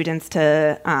get the students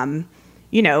to,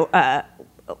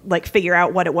 figure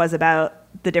out what it was about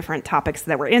the different topics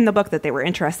that were in the book that they were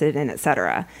interested in, et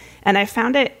cetera. And I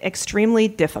found it extremely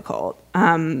difficult.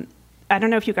 I don't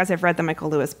know if you guys have read the Michael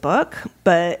Lewis book,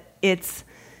 but it's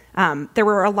there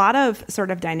were a lot of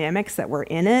sort of dynamics that were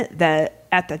in it that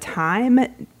at the time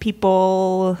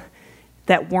people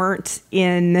that weren't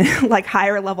in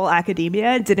higher level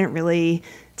academia didn't really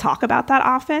talk about that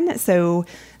often. So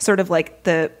sort of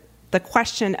the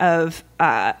question of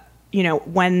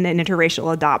when an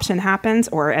interracial adoption happens,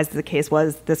 or as the case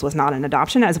was, this was not an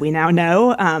adoption, as we now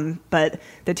know, but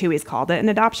the Tuohys called it an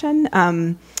adoption.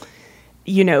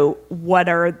 What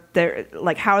are their,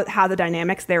 how the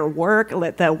dynamics there work,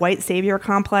 the white savior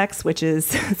complex, which is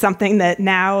something that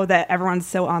now that everyone's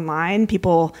so online,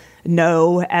 people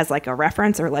know as a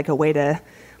reference or a way to,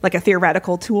 a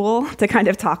theoretical tool to kind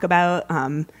of talk about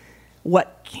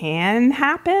what can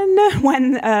happen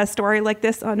when a story like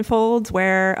this unfolds,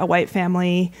 where a white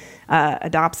family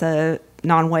adopts a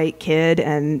non-white kid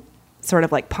and sort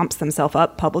of pumps themselves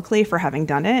up publicly for having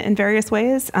done it in various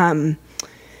ways.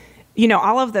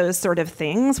 All of those sort of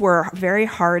things were very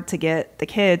hard to get the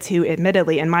kids who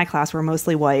admittedly in my class were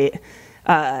mostly white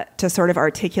to sort of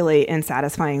articulate in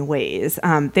satisfying ways.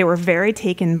 They were very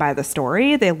taken by the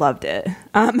story. They loved it.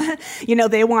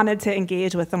 They wanted to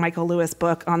engage with the Michael Lewis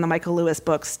book on the Michael Lewis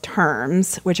book's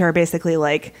terms, which are basically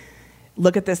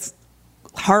look at this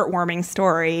heartwarming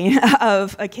story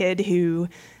of a kid who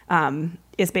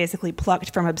is basically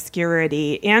plucked from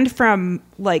obscurity and from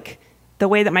the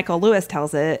way that Michael Lewis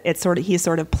tells it, he's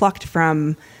sort of plucked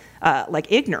from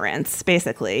ignorance,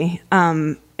 basically,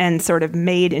 and sort of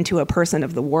made into a person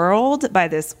of the world by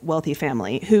this wealthy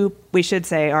family, who we should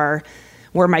say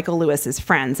were Michael Lewis's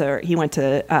friends. Or he went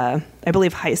to, I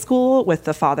believe, high school with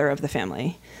the father of the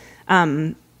family.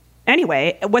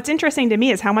 Anyway, what's interesting to me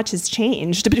is how much has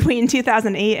changed between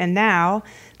 2008 and now.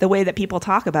 The way that people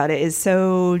talk about it is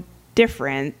so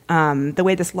different. The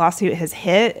way this lawsuit has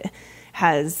hit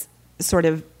has sort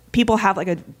of, people have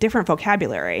a different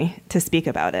vocabulary to speak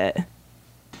about it.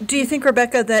 Do you think,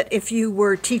 Rebecca, that if you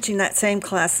were teaching that same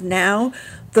class now,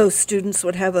 those students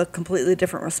would have a completely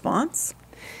different response?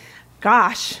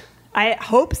 Gosh, I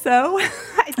hope so.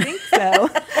 I think so.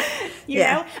 you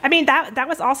know, I mean, that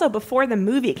was also before the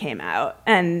movie came out.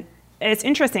 And it's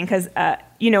interesting because,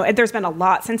 there's been a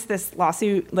lot since this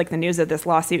lawsuit, the news of this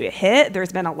lawsuit hit,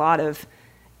 there's been a lot of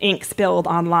ink spilled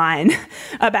online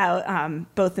about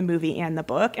both the movie and the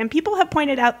book. And people have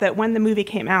pointed out that when the movie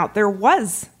came out, there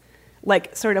was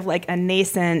a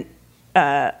nascent,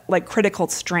 critical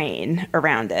strain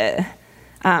around it.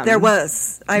 There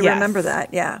was. I remember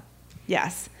that, yeah.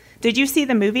 Yes. Did you see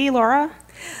the movie, Laura?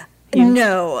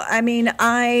 No. I mean,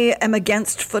 I am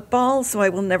against football, so I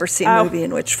will never see a movie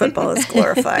in which football is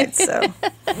glorified, so...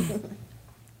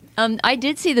 I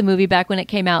did see the movie back when it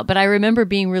came out, but I remember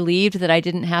being relieved that I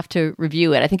didn't have to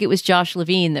review it. I think it was Josh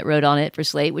Levine that wrote on it for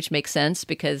Slate, which makes sense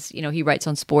because, he writes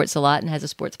on sports a lot and has a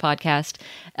sports podcast.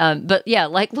 But yeah,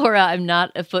 like Laura, I'm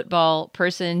not a football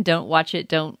person, don't watch it,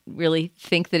 don't really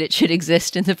think that it should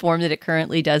exist in the form that it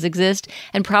currently does exist,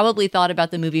 and probably thought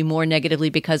about the movie more negatively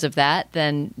because of that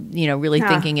than, really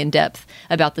thinking in depth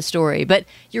about the story. But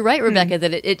you're right, Rebecca,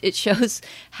 that it shows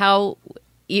how...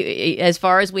 as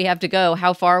far as we have to go,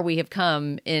 how far we have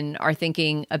come in our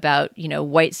thinking about,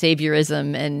 white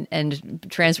saviorism and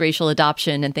transracial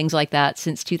adoption and things like that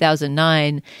since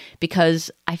 2009,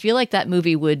 because I feel like that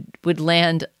movie would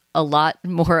land a lot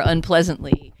more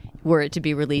unpleasantly were it to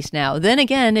be released now. Then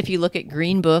again, if you look at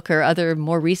Green Book or other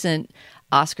more recent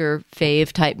Oscar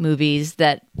fave type movies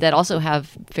that also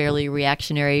have fairly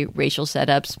reactionary racial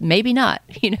setups, maybe not,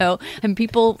 and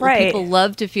people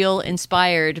love to feel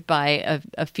inspired by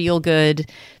a feel good,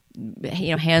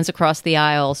 hands across the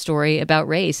aisle story about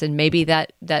race, and maybe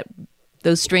that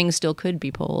those strings still could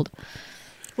be pulled.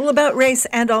 Well, about race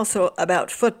and also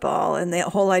about football, and the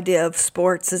whole idea of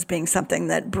sports as being something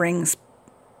that brings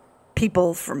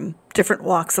people from different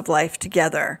walks of life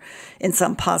together in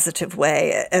some positive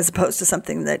way, as opposed to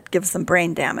something that gives them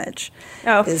brain damage.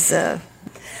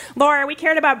 Laura, we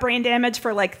cared about brain damage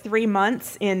for like 3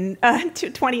 months in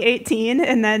 2018,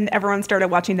 and then everyone started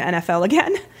watching the NFL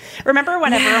again. Remember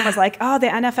when everyone was like, oh, the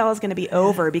NFL is going to be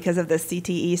over because of the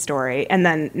CTE story, and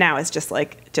then now it's just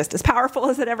as powerful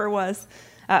as it ever was,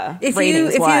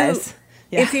 ratings-wise.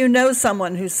 If you know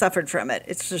someone who suffered from it,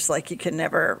 it's just like you can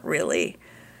never really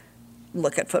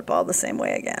look at football the same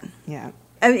way again. Yeah.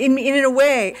 I mean, in a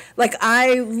way, like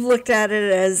I looked at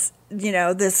it as,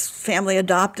 this family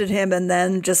adopted him and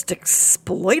then just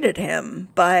exploited him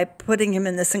by putting him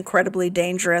in this incredibly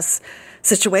dangerous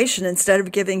situation instead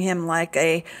of giving him like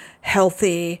a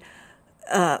healthy,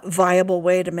 viable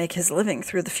way to make his living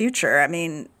through the future. I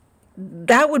mean,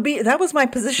 that was my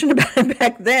position about it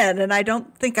back then, and I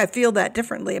don't think I feel that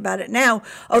differently about it now,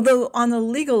 although on the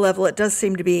legal level it does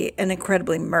seem to be an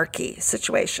incredibly murky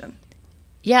situation.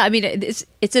 Yeah, I mean,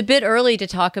 it's a bit early to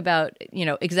talk about,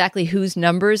 exactly whose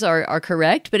numbers are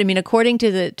correct, but I mean, according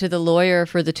to the lawyer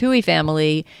for the Tuohy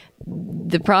family,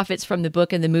 the profits from the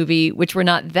book and the movie, which were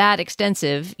not that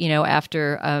extensive,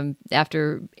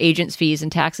 after agents' fees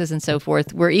and taxes and so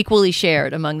forth, were equally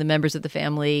shared among the members of the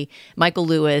family, Michael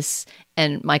Lewis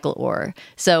and Michael Orr.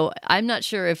 So I'm not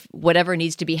sure if whatever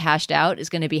needs to be hashed out is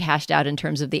going to be hashed out in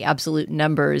terms of the absolute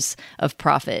numbers of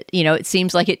profit. It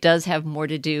seems like it does have more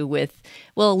to do with,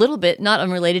 well, a little bit, not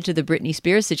unrelated to the Britney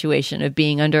Spears situation of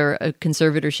being under a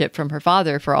conservatorship from her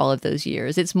father for all of those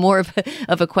years. It's more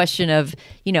of a question of,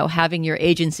 having your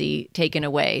agency taken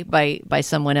away by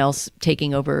someone else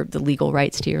taking over the legal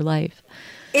rights to your life.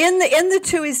 In the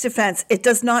Tuohy's defense, it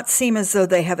does not seem as though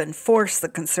they have enforced the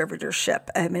conservatorship.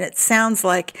 I mean, it sounds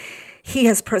like he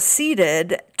has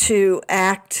proceeded to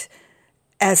act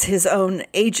as his own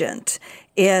agent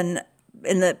in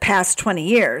the past 20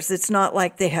 years. It's not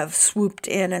like they have swooped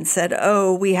in and said,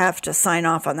 oh, we have to sign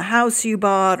off on the house you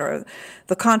bought or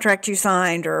the contract you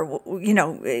signed, or,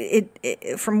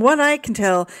 from what I can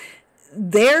tell,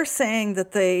 they're saying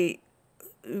that they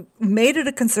made it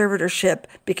a conservatorship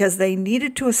because they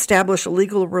needed to establish a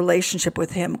legal relationship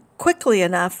with him quickly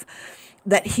enough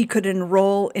that he could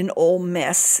enroll in Ole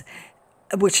Miss,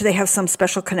 which they have some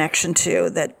special connection to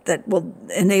that will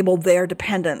enable their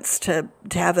dependents to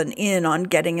have an in on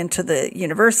getting into the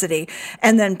university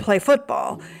and then play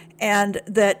football. And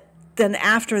that then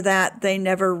after that, they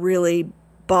never really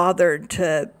bothered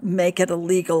to make it a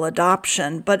legal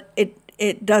adoption. But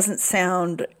it doesn't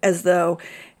sound as though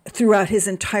throughout his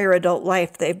entire adult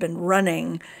life they've been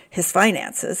running his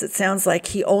finances. It sounds like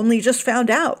he only just found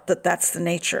out that that's the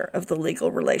nature of the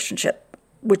legal relationship,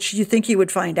 which you think you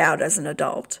would find out as an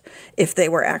adult if they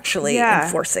were actually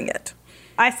enforcing it.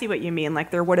 I see what you mean.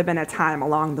 Like there would have been a time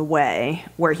along the way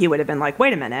where he would have been like,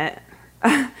 wait a minute,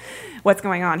 what's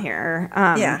going on here?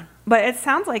 But it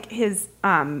sounds like his,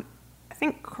 I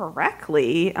think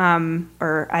correctly,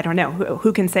 or I don't know,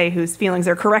 who can say whose feelings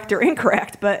are correct or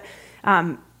incorrect, but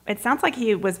it sounds like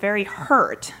he was very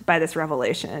hurt by this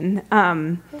revelation.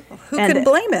 Who can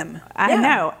blame him? I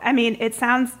know. I mean, it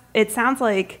sounds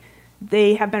like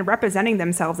they have been representing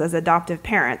themselves as adoptive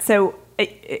parents. So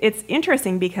it's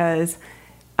interesting because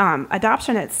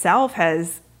adoption itself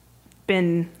has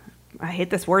been, I hate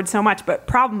this word so much, but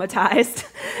problematized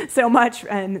so much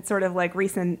in sort of like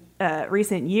recent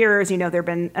years. There have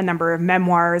been a number of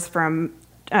memoirs from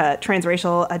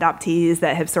transracial adoptees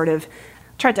that have sort of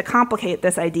tried to complicate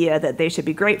this idea that they should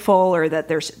be grateful, or that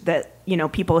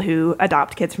people who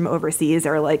adopt kids from overseas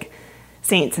are like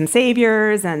saints and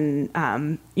saviors, and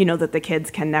that the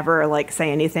kids can never like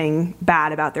say anything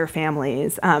bad about their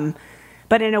families.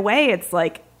 But in a way, it's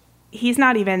like he's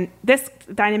not even. This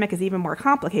dynamic is even more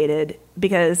complicated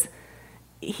because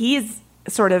he's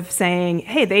sort of saying,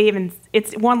 "Hey,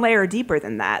 it's one layer deeper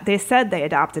than that. They said they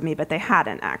adopted me, but they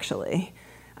hadn't actually."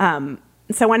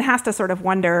 So one has to sort of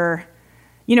wonder.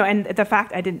 And the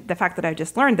fact that I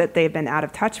just learned that they've been out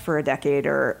of touch for a decade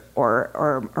or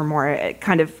more, it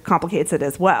kind of complicates it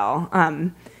as well.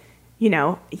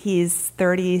 He's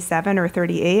 37 or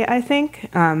 38, I think,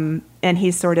 and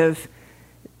he's sort of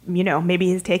maybe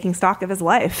he's taking stock of his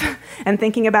life and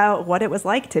thinking about what it was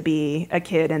like to be a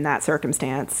kid in that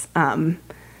circumstance,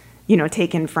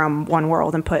 taken from one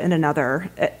world and put in another,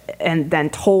 and then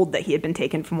told that he had been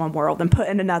taken from one world and put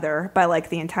in another by like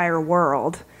the entire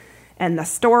world. And the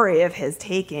story of his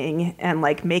taking and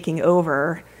like making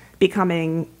over,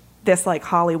 becoming this like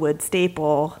Hollywood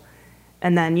staple.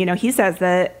 And then, he says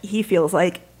that he feels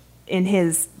like in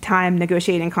his time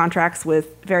negotiating contracts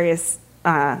with various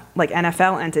like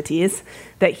NFL entities,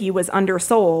 that he was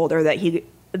undersold, or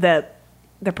that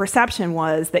the perception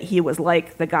was that he was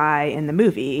like the guy in the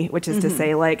movie, which is to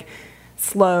say like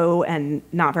slow and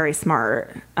not very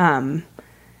smart.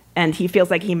 And he feels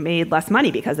like he made less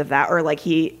money because of that, or like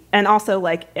and also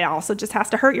like it also just has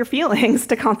to hurt your feelings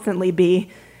to constantly be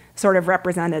sort of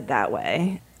represented that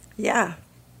way. Yeah.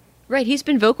 Right. He's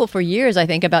been vocal for years, I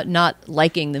think, about not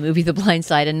liking the movie The Blind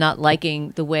Side and not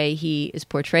liking the way he is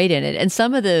portrayed in it.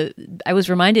 And I was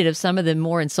reminded of some of the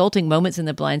more insulting moments in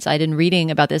The Blind Side in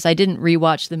reading about this. I didn't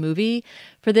rewatch the movie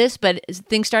for this, but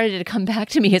things started to come back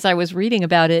to me as I was reading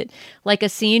about it, like a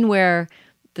scene where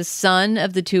the son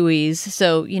of the Tuohys,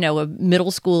 so, a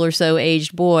middle school or so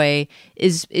aged boy,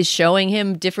 is showing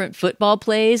him different football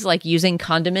plays, like using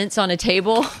condiments on a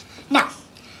table. Now,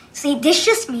 see, this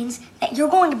just means that you're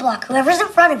going to block whoever's in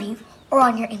front of you or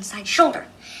on your inside shoulder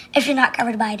if you're not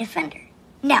covered by a defender.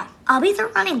 Now, I'll be the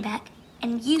running back,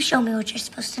 and you show me what you're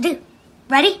supposed to do.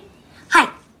 Ready? Hi.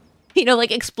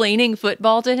 Like explaining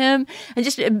football to him and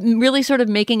just really sort of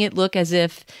making it look as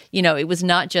if, it was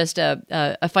not just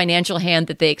a financial hand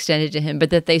that they extended to him, but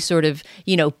that they sort of,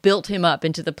 built him up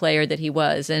into the player that he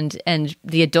was. And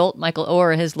the adult Michael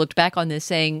Oher has looked back on this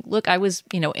saying, look, I was,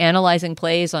 analyzing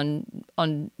plays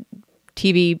on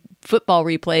TV football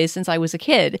replays since I was a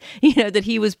kid, that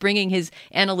he was bringing his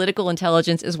analytical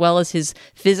intelligence as well as his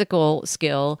physical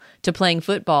skill to playing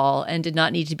football and did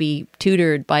not need to be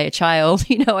tutored by a child.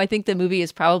 I think the movie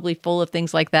is probably full of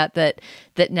things like that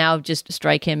now just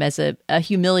strike him as a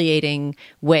humiliating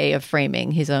way of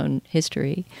framing his own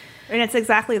history. And it's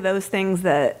exactly those things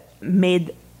that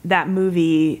made that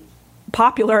movie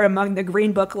popular among the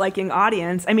Green Book liking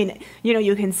audience. I mean,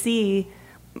 you can see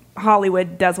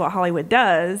Hollywood does what Hollywood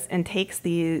does and takes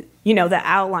the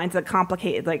outlines, the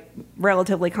complicated, like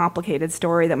relatively complicated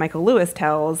story that Michael Lewis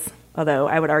tells, although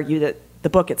I would argue that the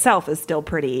book itself is still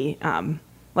pretty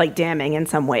like damning in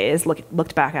some ways,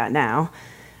 looked back at now,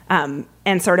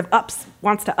 and sort of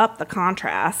wants to up the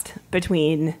contrast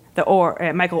between the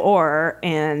Michael Oher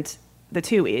and the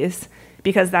Tuohys,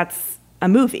 because that's a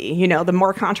movie. The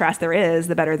more contrast there is,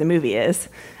 the better the movie is.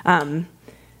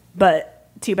 But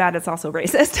too bad it's also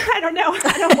racist. I don't know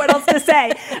what else to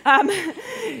say.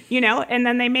 And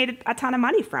then they made a ton of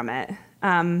money from it.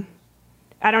 I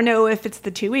don't know if it's the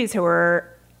Tuohys who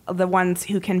are the ones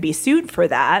who can be sued for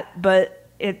that, but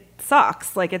it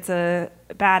sucks. Like, it's a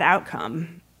bad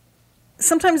outcome.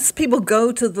 Sometimes people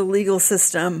go to the legal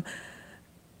system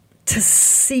to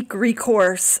seek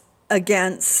recourse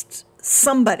against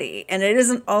somebody, and it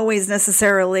isn't always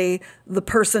necessarily the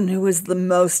person who is the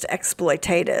most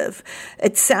exploitative.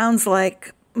 It sounds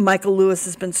like Michael Lewis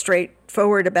has been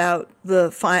straightforward about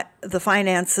the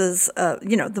finances,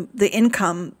 the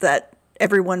income that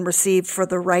everyone received for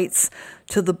the rights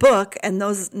to the book, and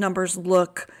those numbers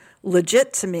look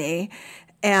legit to me.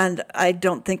 And I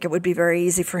don't think it would be very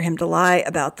easy for him to lie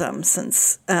about them,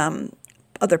 since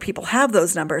other people have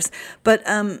those numbers. But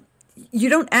you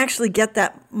don't actually get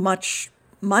that much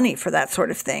money for that sort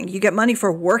of thing. You get money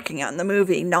for working on the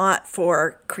movie, not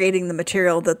for creating the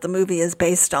material that the movie is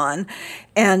based on.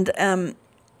 And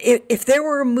if there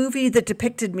were a movie that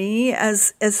depicted me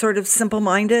as sort of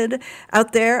simple-minded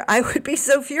out there, I would be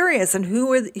so furious. And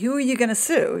who are you going to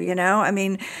sue? I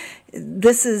mean,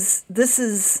 this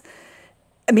is.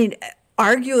 I mean,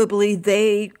 arguably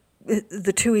the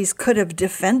Tuohys could have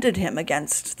defended him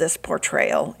against this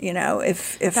portrayal,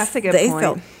 if that's a good they point.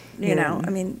 felt, I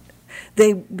mean,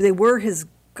 they were his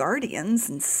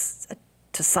guardians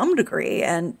to some degree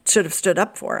and should have stood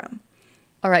up for him.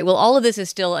 All right. Well, all of this is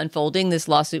still unfolding. This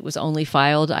lawsuit was only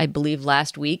filed, I believe,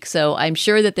 last week. So I'm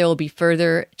sure that there will be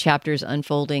further chapters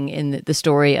unfolding in the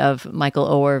story of Michael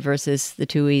Oher versus the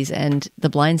Tuohys and The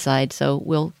Blind Side. So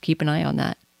we'll keep an eye on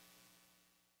that.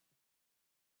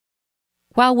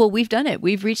 Wow, well, we've done it.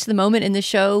 We've reached the moment in the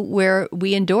show where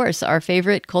we endorse our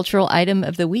favorite cultural item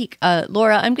of the week.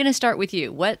 Laura, I'm going to start with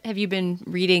you. What have you been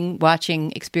reading,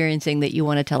 watching, experiencing that you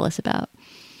want to tell us about?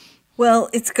 Well,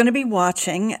 it's going to be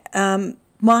watching.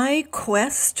 My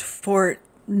quest for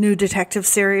new detective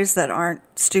series that aren't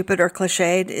stupid or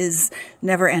cliched is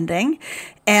never ending.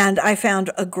 And I found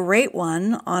a great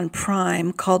one on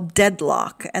Prime called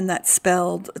Deadlock, and that's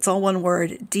spelled, it's all one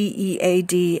word,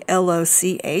 Deadloch.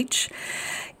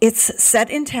 It's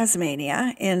set in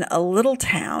Tasmania in a little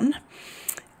town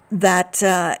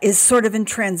that is sort of in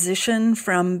transition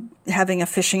from having a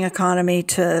fishing economy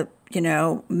to,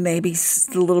 maybe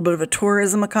a little bit of a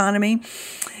tourism economy.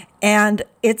 And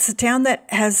it's a town that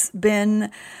has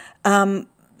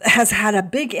had a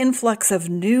big influx of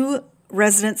new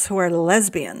residents who are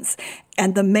lesbians.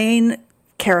 And the main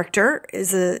character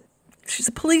she's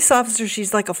a police officer.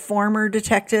 She's like a former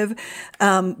detective,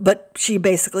 but she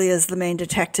basically is the main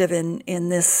detective in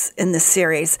this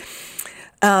series,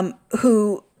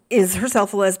 who is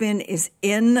herself a lesbian, is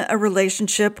in a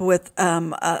relationship with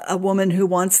a woman who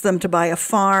wants them to buy a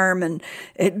farm and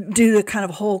do the kind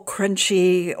of whole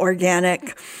crunchy,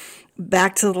 organic,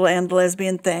 back to the land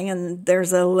lesbian thing. And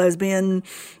there's a lesbian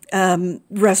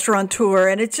restaurateur,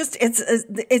 and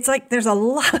it's like there's a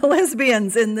lot of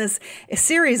lesbians in this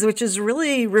series, which is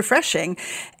really refreshing.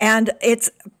 And it's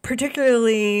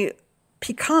particularly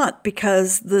piquant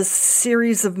because the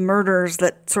series of murders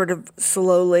that sort of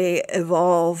slowly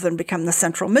evolve and become the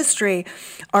central mystery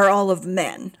are all of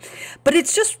men. But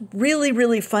it's just really,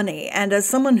 really funny. And as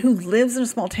someone who lives in a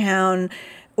small town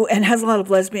and has a lot of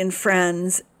lesbian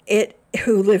friends,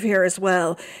 who live here as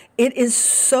well, it is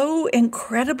so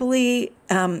incredibly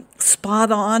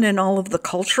spot on in all of the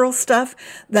cultural stuff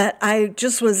that I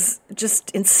was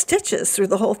just in stitches through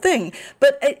the whole thing.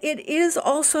 But it is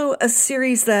also a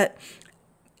series that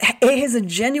it has a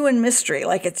genuine mystery.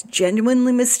 Like, it's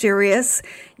genuinely mysterious.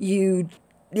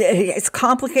 It's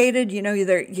complicated.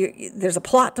 There's a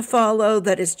plot to follow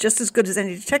that is just as good as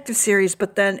any detective series,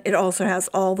 but then it also has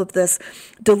all of this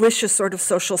delicious sort of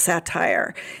social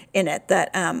satire in it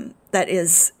that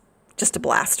is just a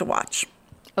blast to watch.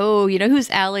 Oh, whose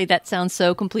alley that sounds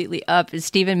so completely up is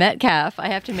Stephen Metcalf. I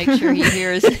have to make sure he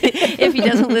hears, if he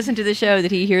doesn't listen to the show,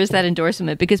 that he hears that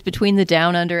endorsement, because between the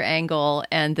down under angle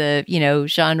and the,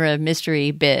 genre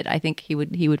mystery bit, I think he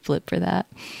would flip for that.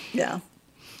 Yeah.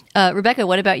 Rebecca,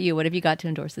 what about you? What have you got to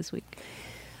endorse this week?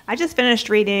 I just finished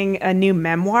reading a new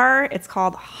memoir. It's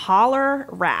called Holler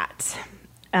Rat,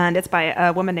 and it's by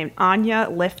a woman named Anya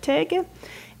Liftig.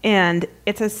 And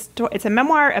it's a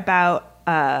memoir about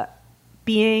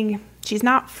she's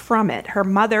not from it. Her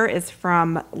mother is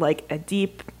from like a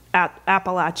deep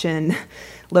Appalachian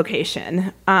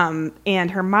location.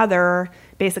 And her mother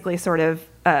basically sort of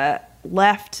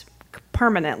left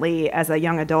permanently as a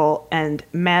young adult and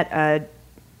met a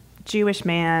Jewish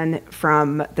man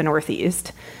from the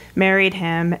Northeast, married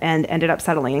him, and ended up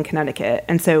settling in Connecticut.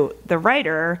 And so the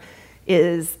writer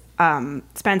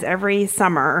spends every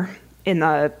summer in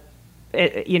her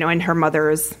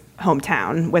mother's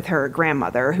hometown with her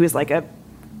grandmother, who's like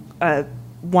a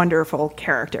wonderful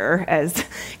character as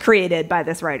created by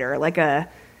this writer, like a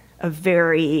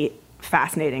very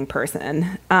fascinating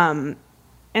person.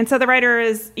 And so the writer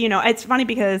is, it's funny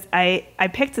because I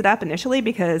picked it up initially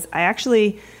because I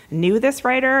actually knew this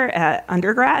writer at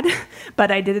undergrad,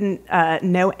 but I didn't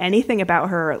know anything about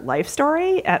her life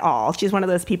story at all. She's one of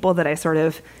those people that I sort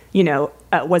of,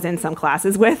 was in some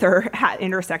classes with or had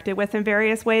intersected with in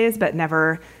various ways, but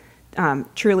never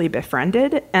truly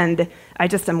befriended. And I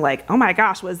just am like, oh my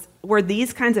gosh, were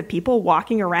these kinds of people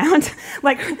walking around?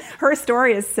 Like, her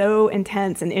story is so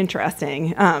intense and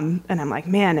interesting. And I'm like,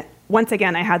 man, once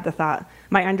again, I had the thought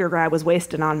my undergrad was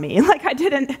wasted on me. Like,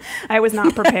 I was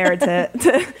not prepared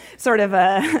to sort of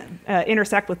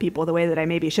intersect with people the way that I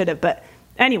maybe should have. But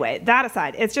anyway, that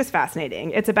aside, it's just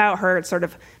fascinating. It's about her sort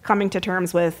of coming to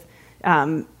terms with,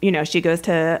 she goes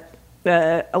to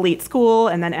the elite school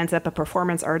and then ends up a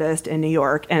performance artist in New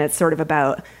York. And it's sort of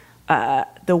about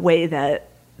the way that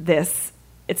it's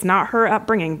not her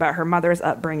upbringing, but her mother's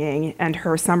upbringing and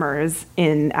her summers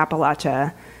in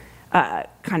Appalachia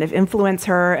kind of influence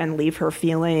her and leave her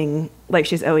feeling like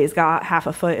she's always got half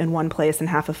a foot in one place and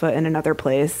half a foot in another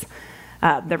place.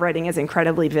 The writing is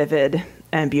incredibly vivid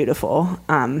and beautiful.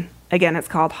 Again, it's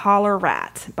called Holler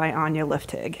Rat by Anya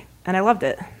Liftig, and I loved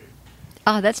it.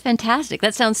 Oh, that's fantastic.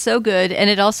 That sounds so good. And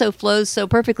it also flows so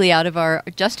perfectly out of our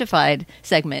Justified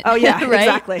segment. Oh, yeah, right?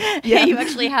 Exactly. Yeah. You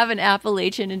actually have an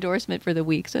Appalachian endorsement for the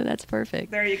week, so that's perfect.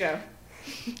 There you go.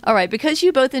 All right, because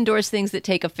you both endorse things that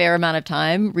take a fair amount of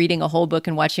time, reading a whole book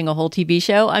and watching a whole TV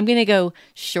show, I'm going to go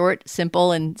short,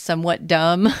 simple, and somewhat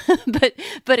dumb,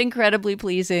 but incredibly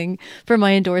pleasing for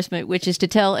my endorsement, which is to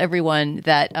tell everyone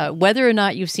that whether or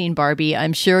not you've seen Barbie,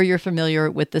 I'm sure you're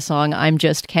familiar with the song I'm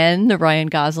Just Ken, the Ryan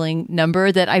Gosling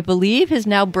number that I believe has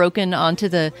now broken onto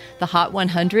the Hot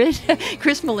 100.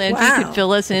 Chris Melandri could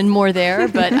fill us in more there,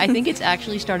 but I think it's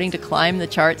actually starting to climb the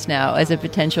charts now as a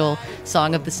potential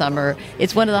song of the summer.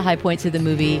 It's one of the high points of the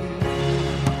movie.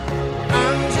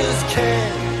 I'm just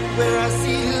Ken, where I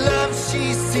see love,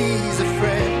 she sees a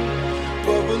friend.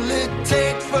 What will it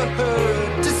take for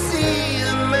her to see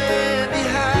the man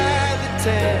behind the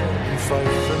tan fight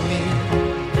for me?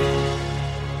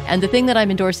 And the thing that I'm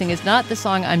endorsing is not the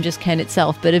song I'm Just Ken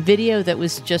itself, but a video that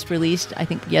was just released, I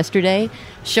think, yesterday,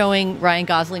 showing Ryan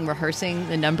Gosling rehearsing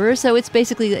the numbers. So it's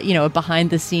basically, a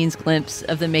behind-the-scenes glimpse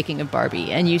of the making of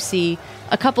Barbie. And you see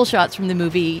a couple shots from the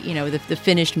movie, the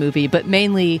finished movie, but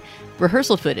mainly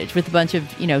rehearsal footage with a bunch of,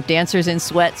 dancers in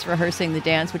sweats rehearsing the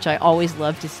dance, which I always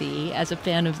love to see. As a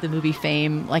fan of the movie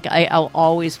Fame, I'll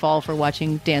always fall for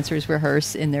watching dancers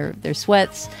rehearse in their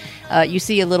sweats. You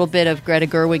see a little bit of Greta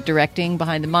Gerwig directing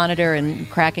behind the monitor and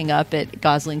cracking up at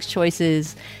Gosling's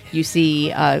choices. You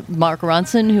see Mark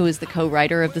Ronson, who is the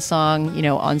co-writer of the song,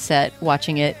 on set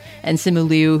watching it, and Simu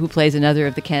Liu, who plays another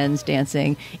of the Kens,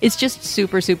 dancing. It's just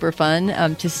super, super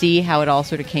fun to see how it all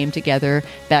sort of came together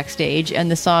backstage, and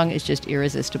the song is just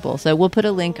irresistible. So we'll put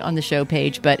a link on the show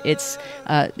page, but it's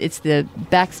the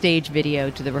backstage video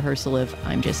to the rehearsal of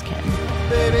I'm Just Ken.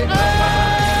 Baby,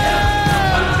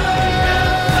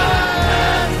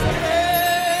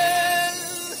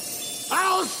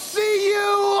 I'll see you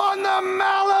on the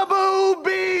Malibu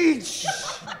beach.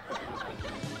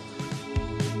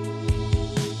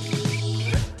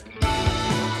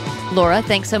 Laura,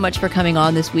 thanks so much for coming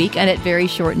on this week, and at very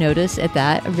short notice at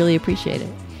that. I really appreciate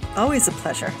it. Always a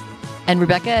pleasure. And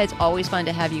Rebecca, it's always fun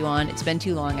to have you on. It's been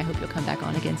too long. I hope you'll come back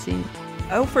on again soon.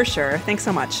 Oh, for sure. Thanks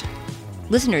so much.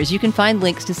 Listeners, you can find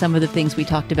links to some of the things we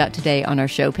talked about today on our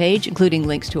show page, including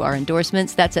links to our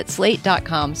endorsements. That's at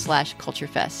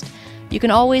slate.com/culturefest. You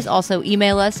can always also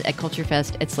email us at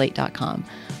culturefest@slate.com.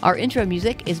 Our intro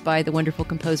music is by the wonderful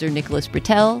composer Nicholas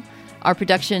Britell. Our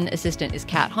production assistant is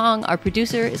Kat Hong. Our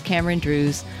producer is Cameron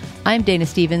Drews. I'm Dana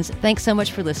Stevens. Thanks so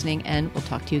much for listening, and we'll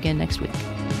talk to you again next week.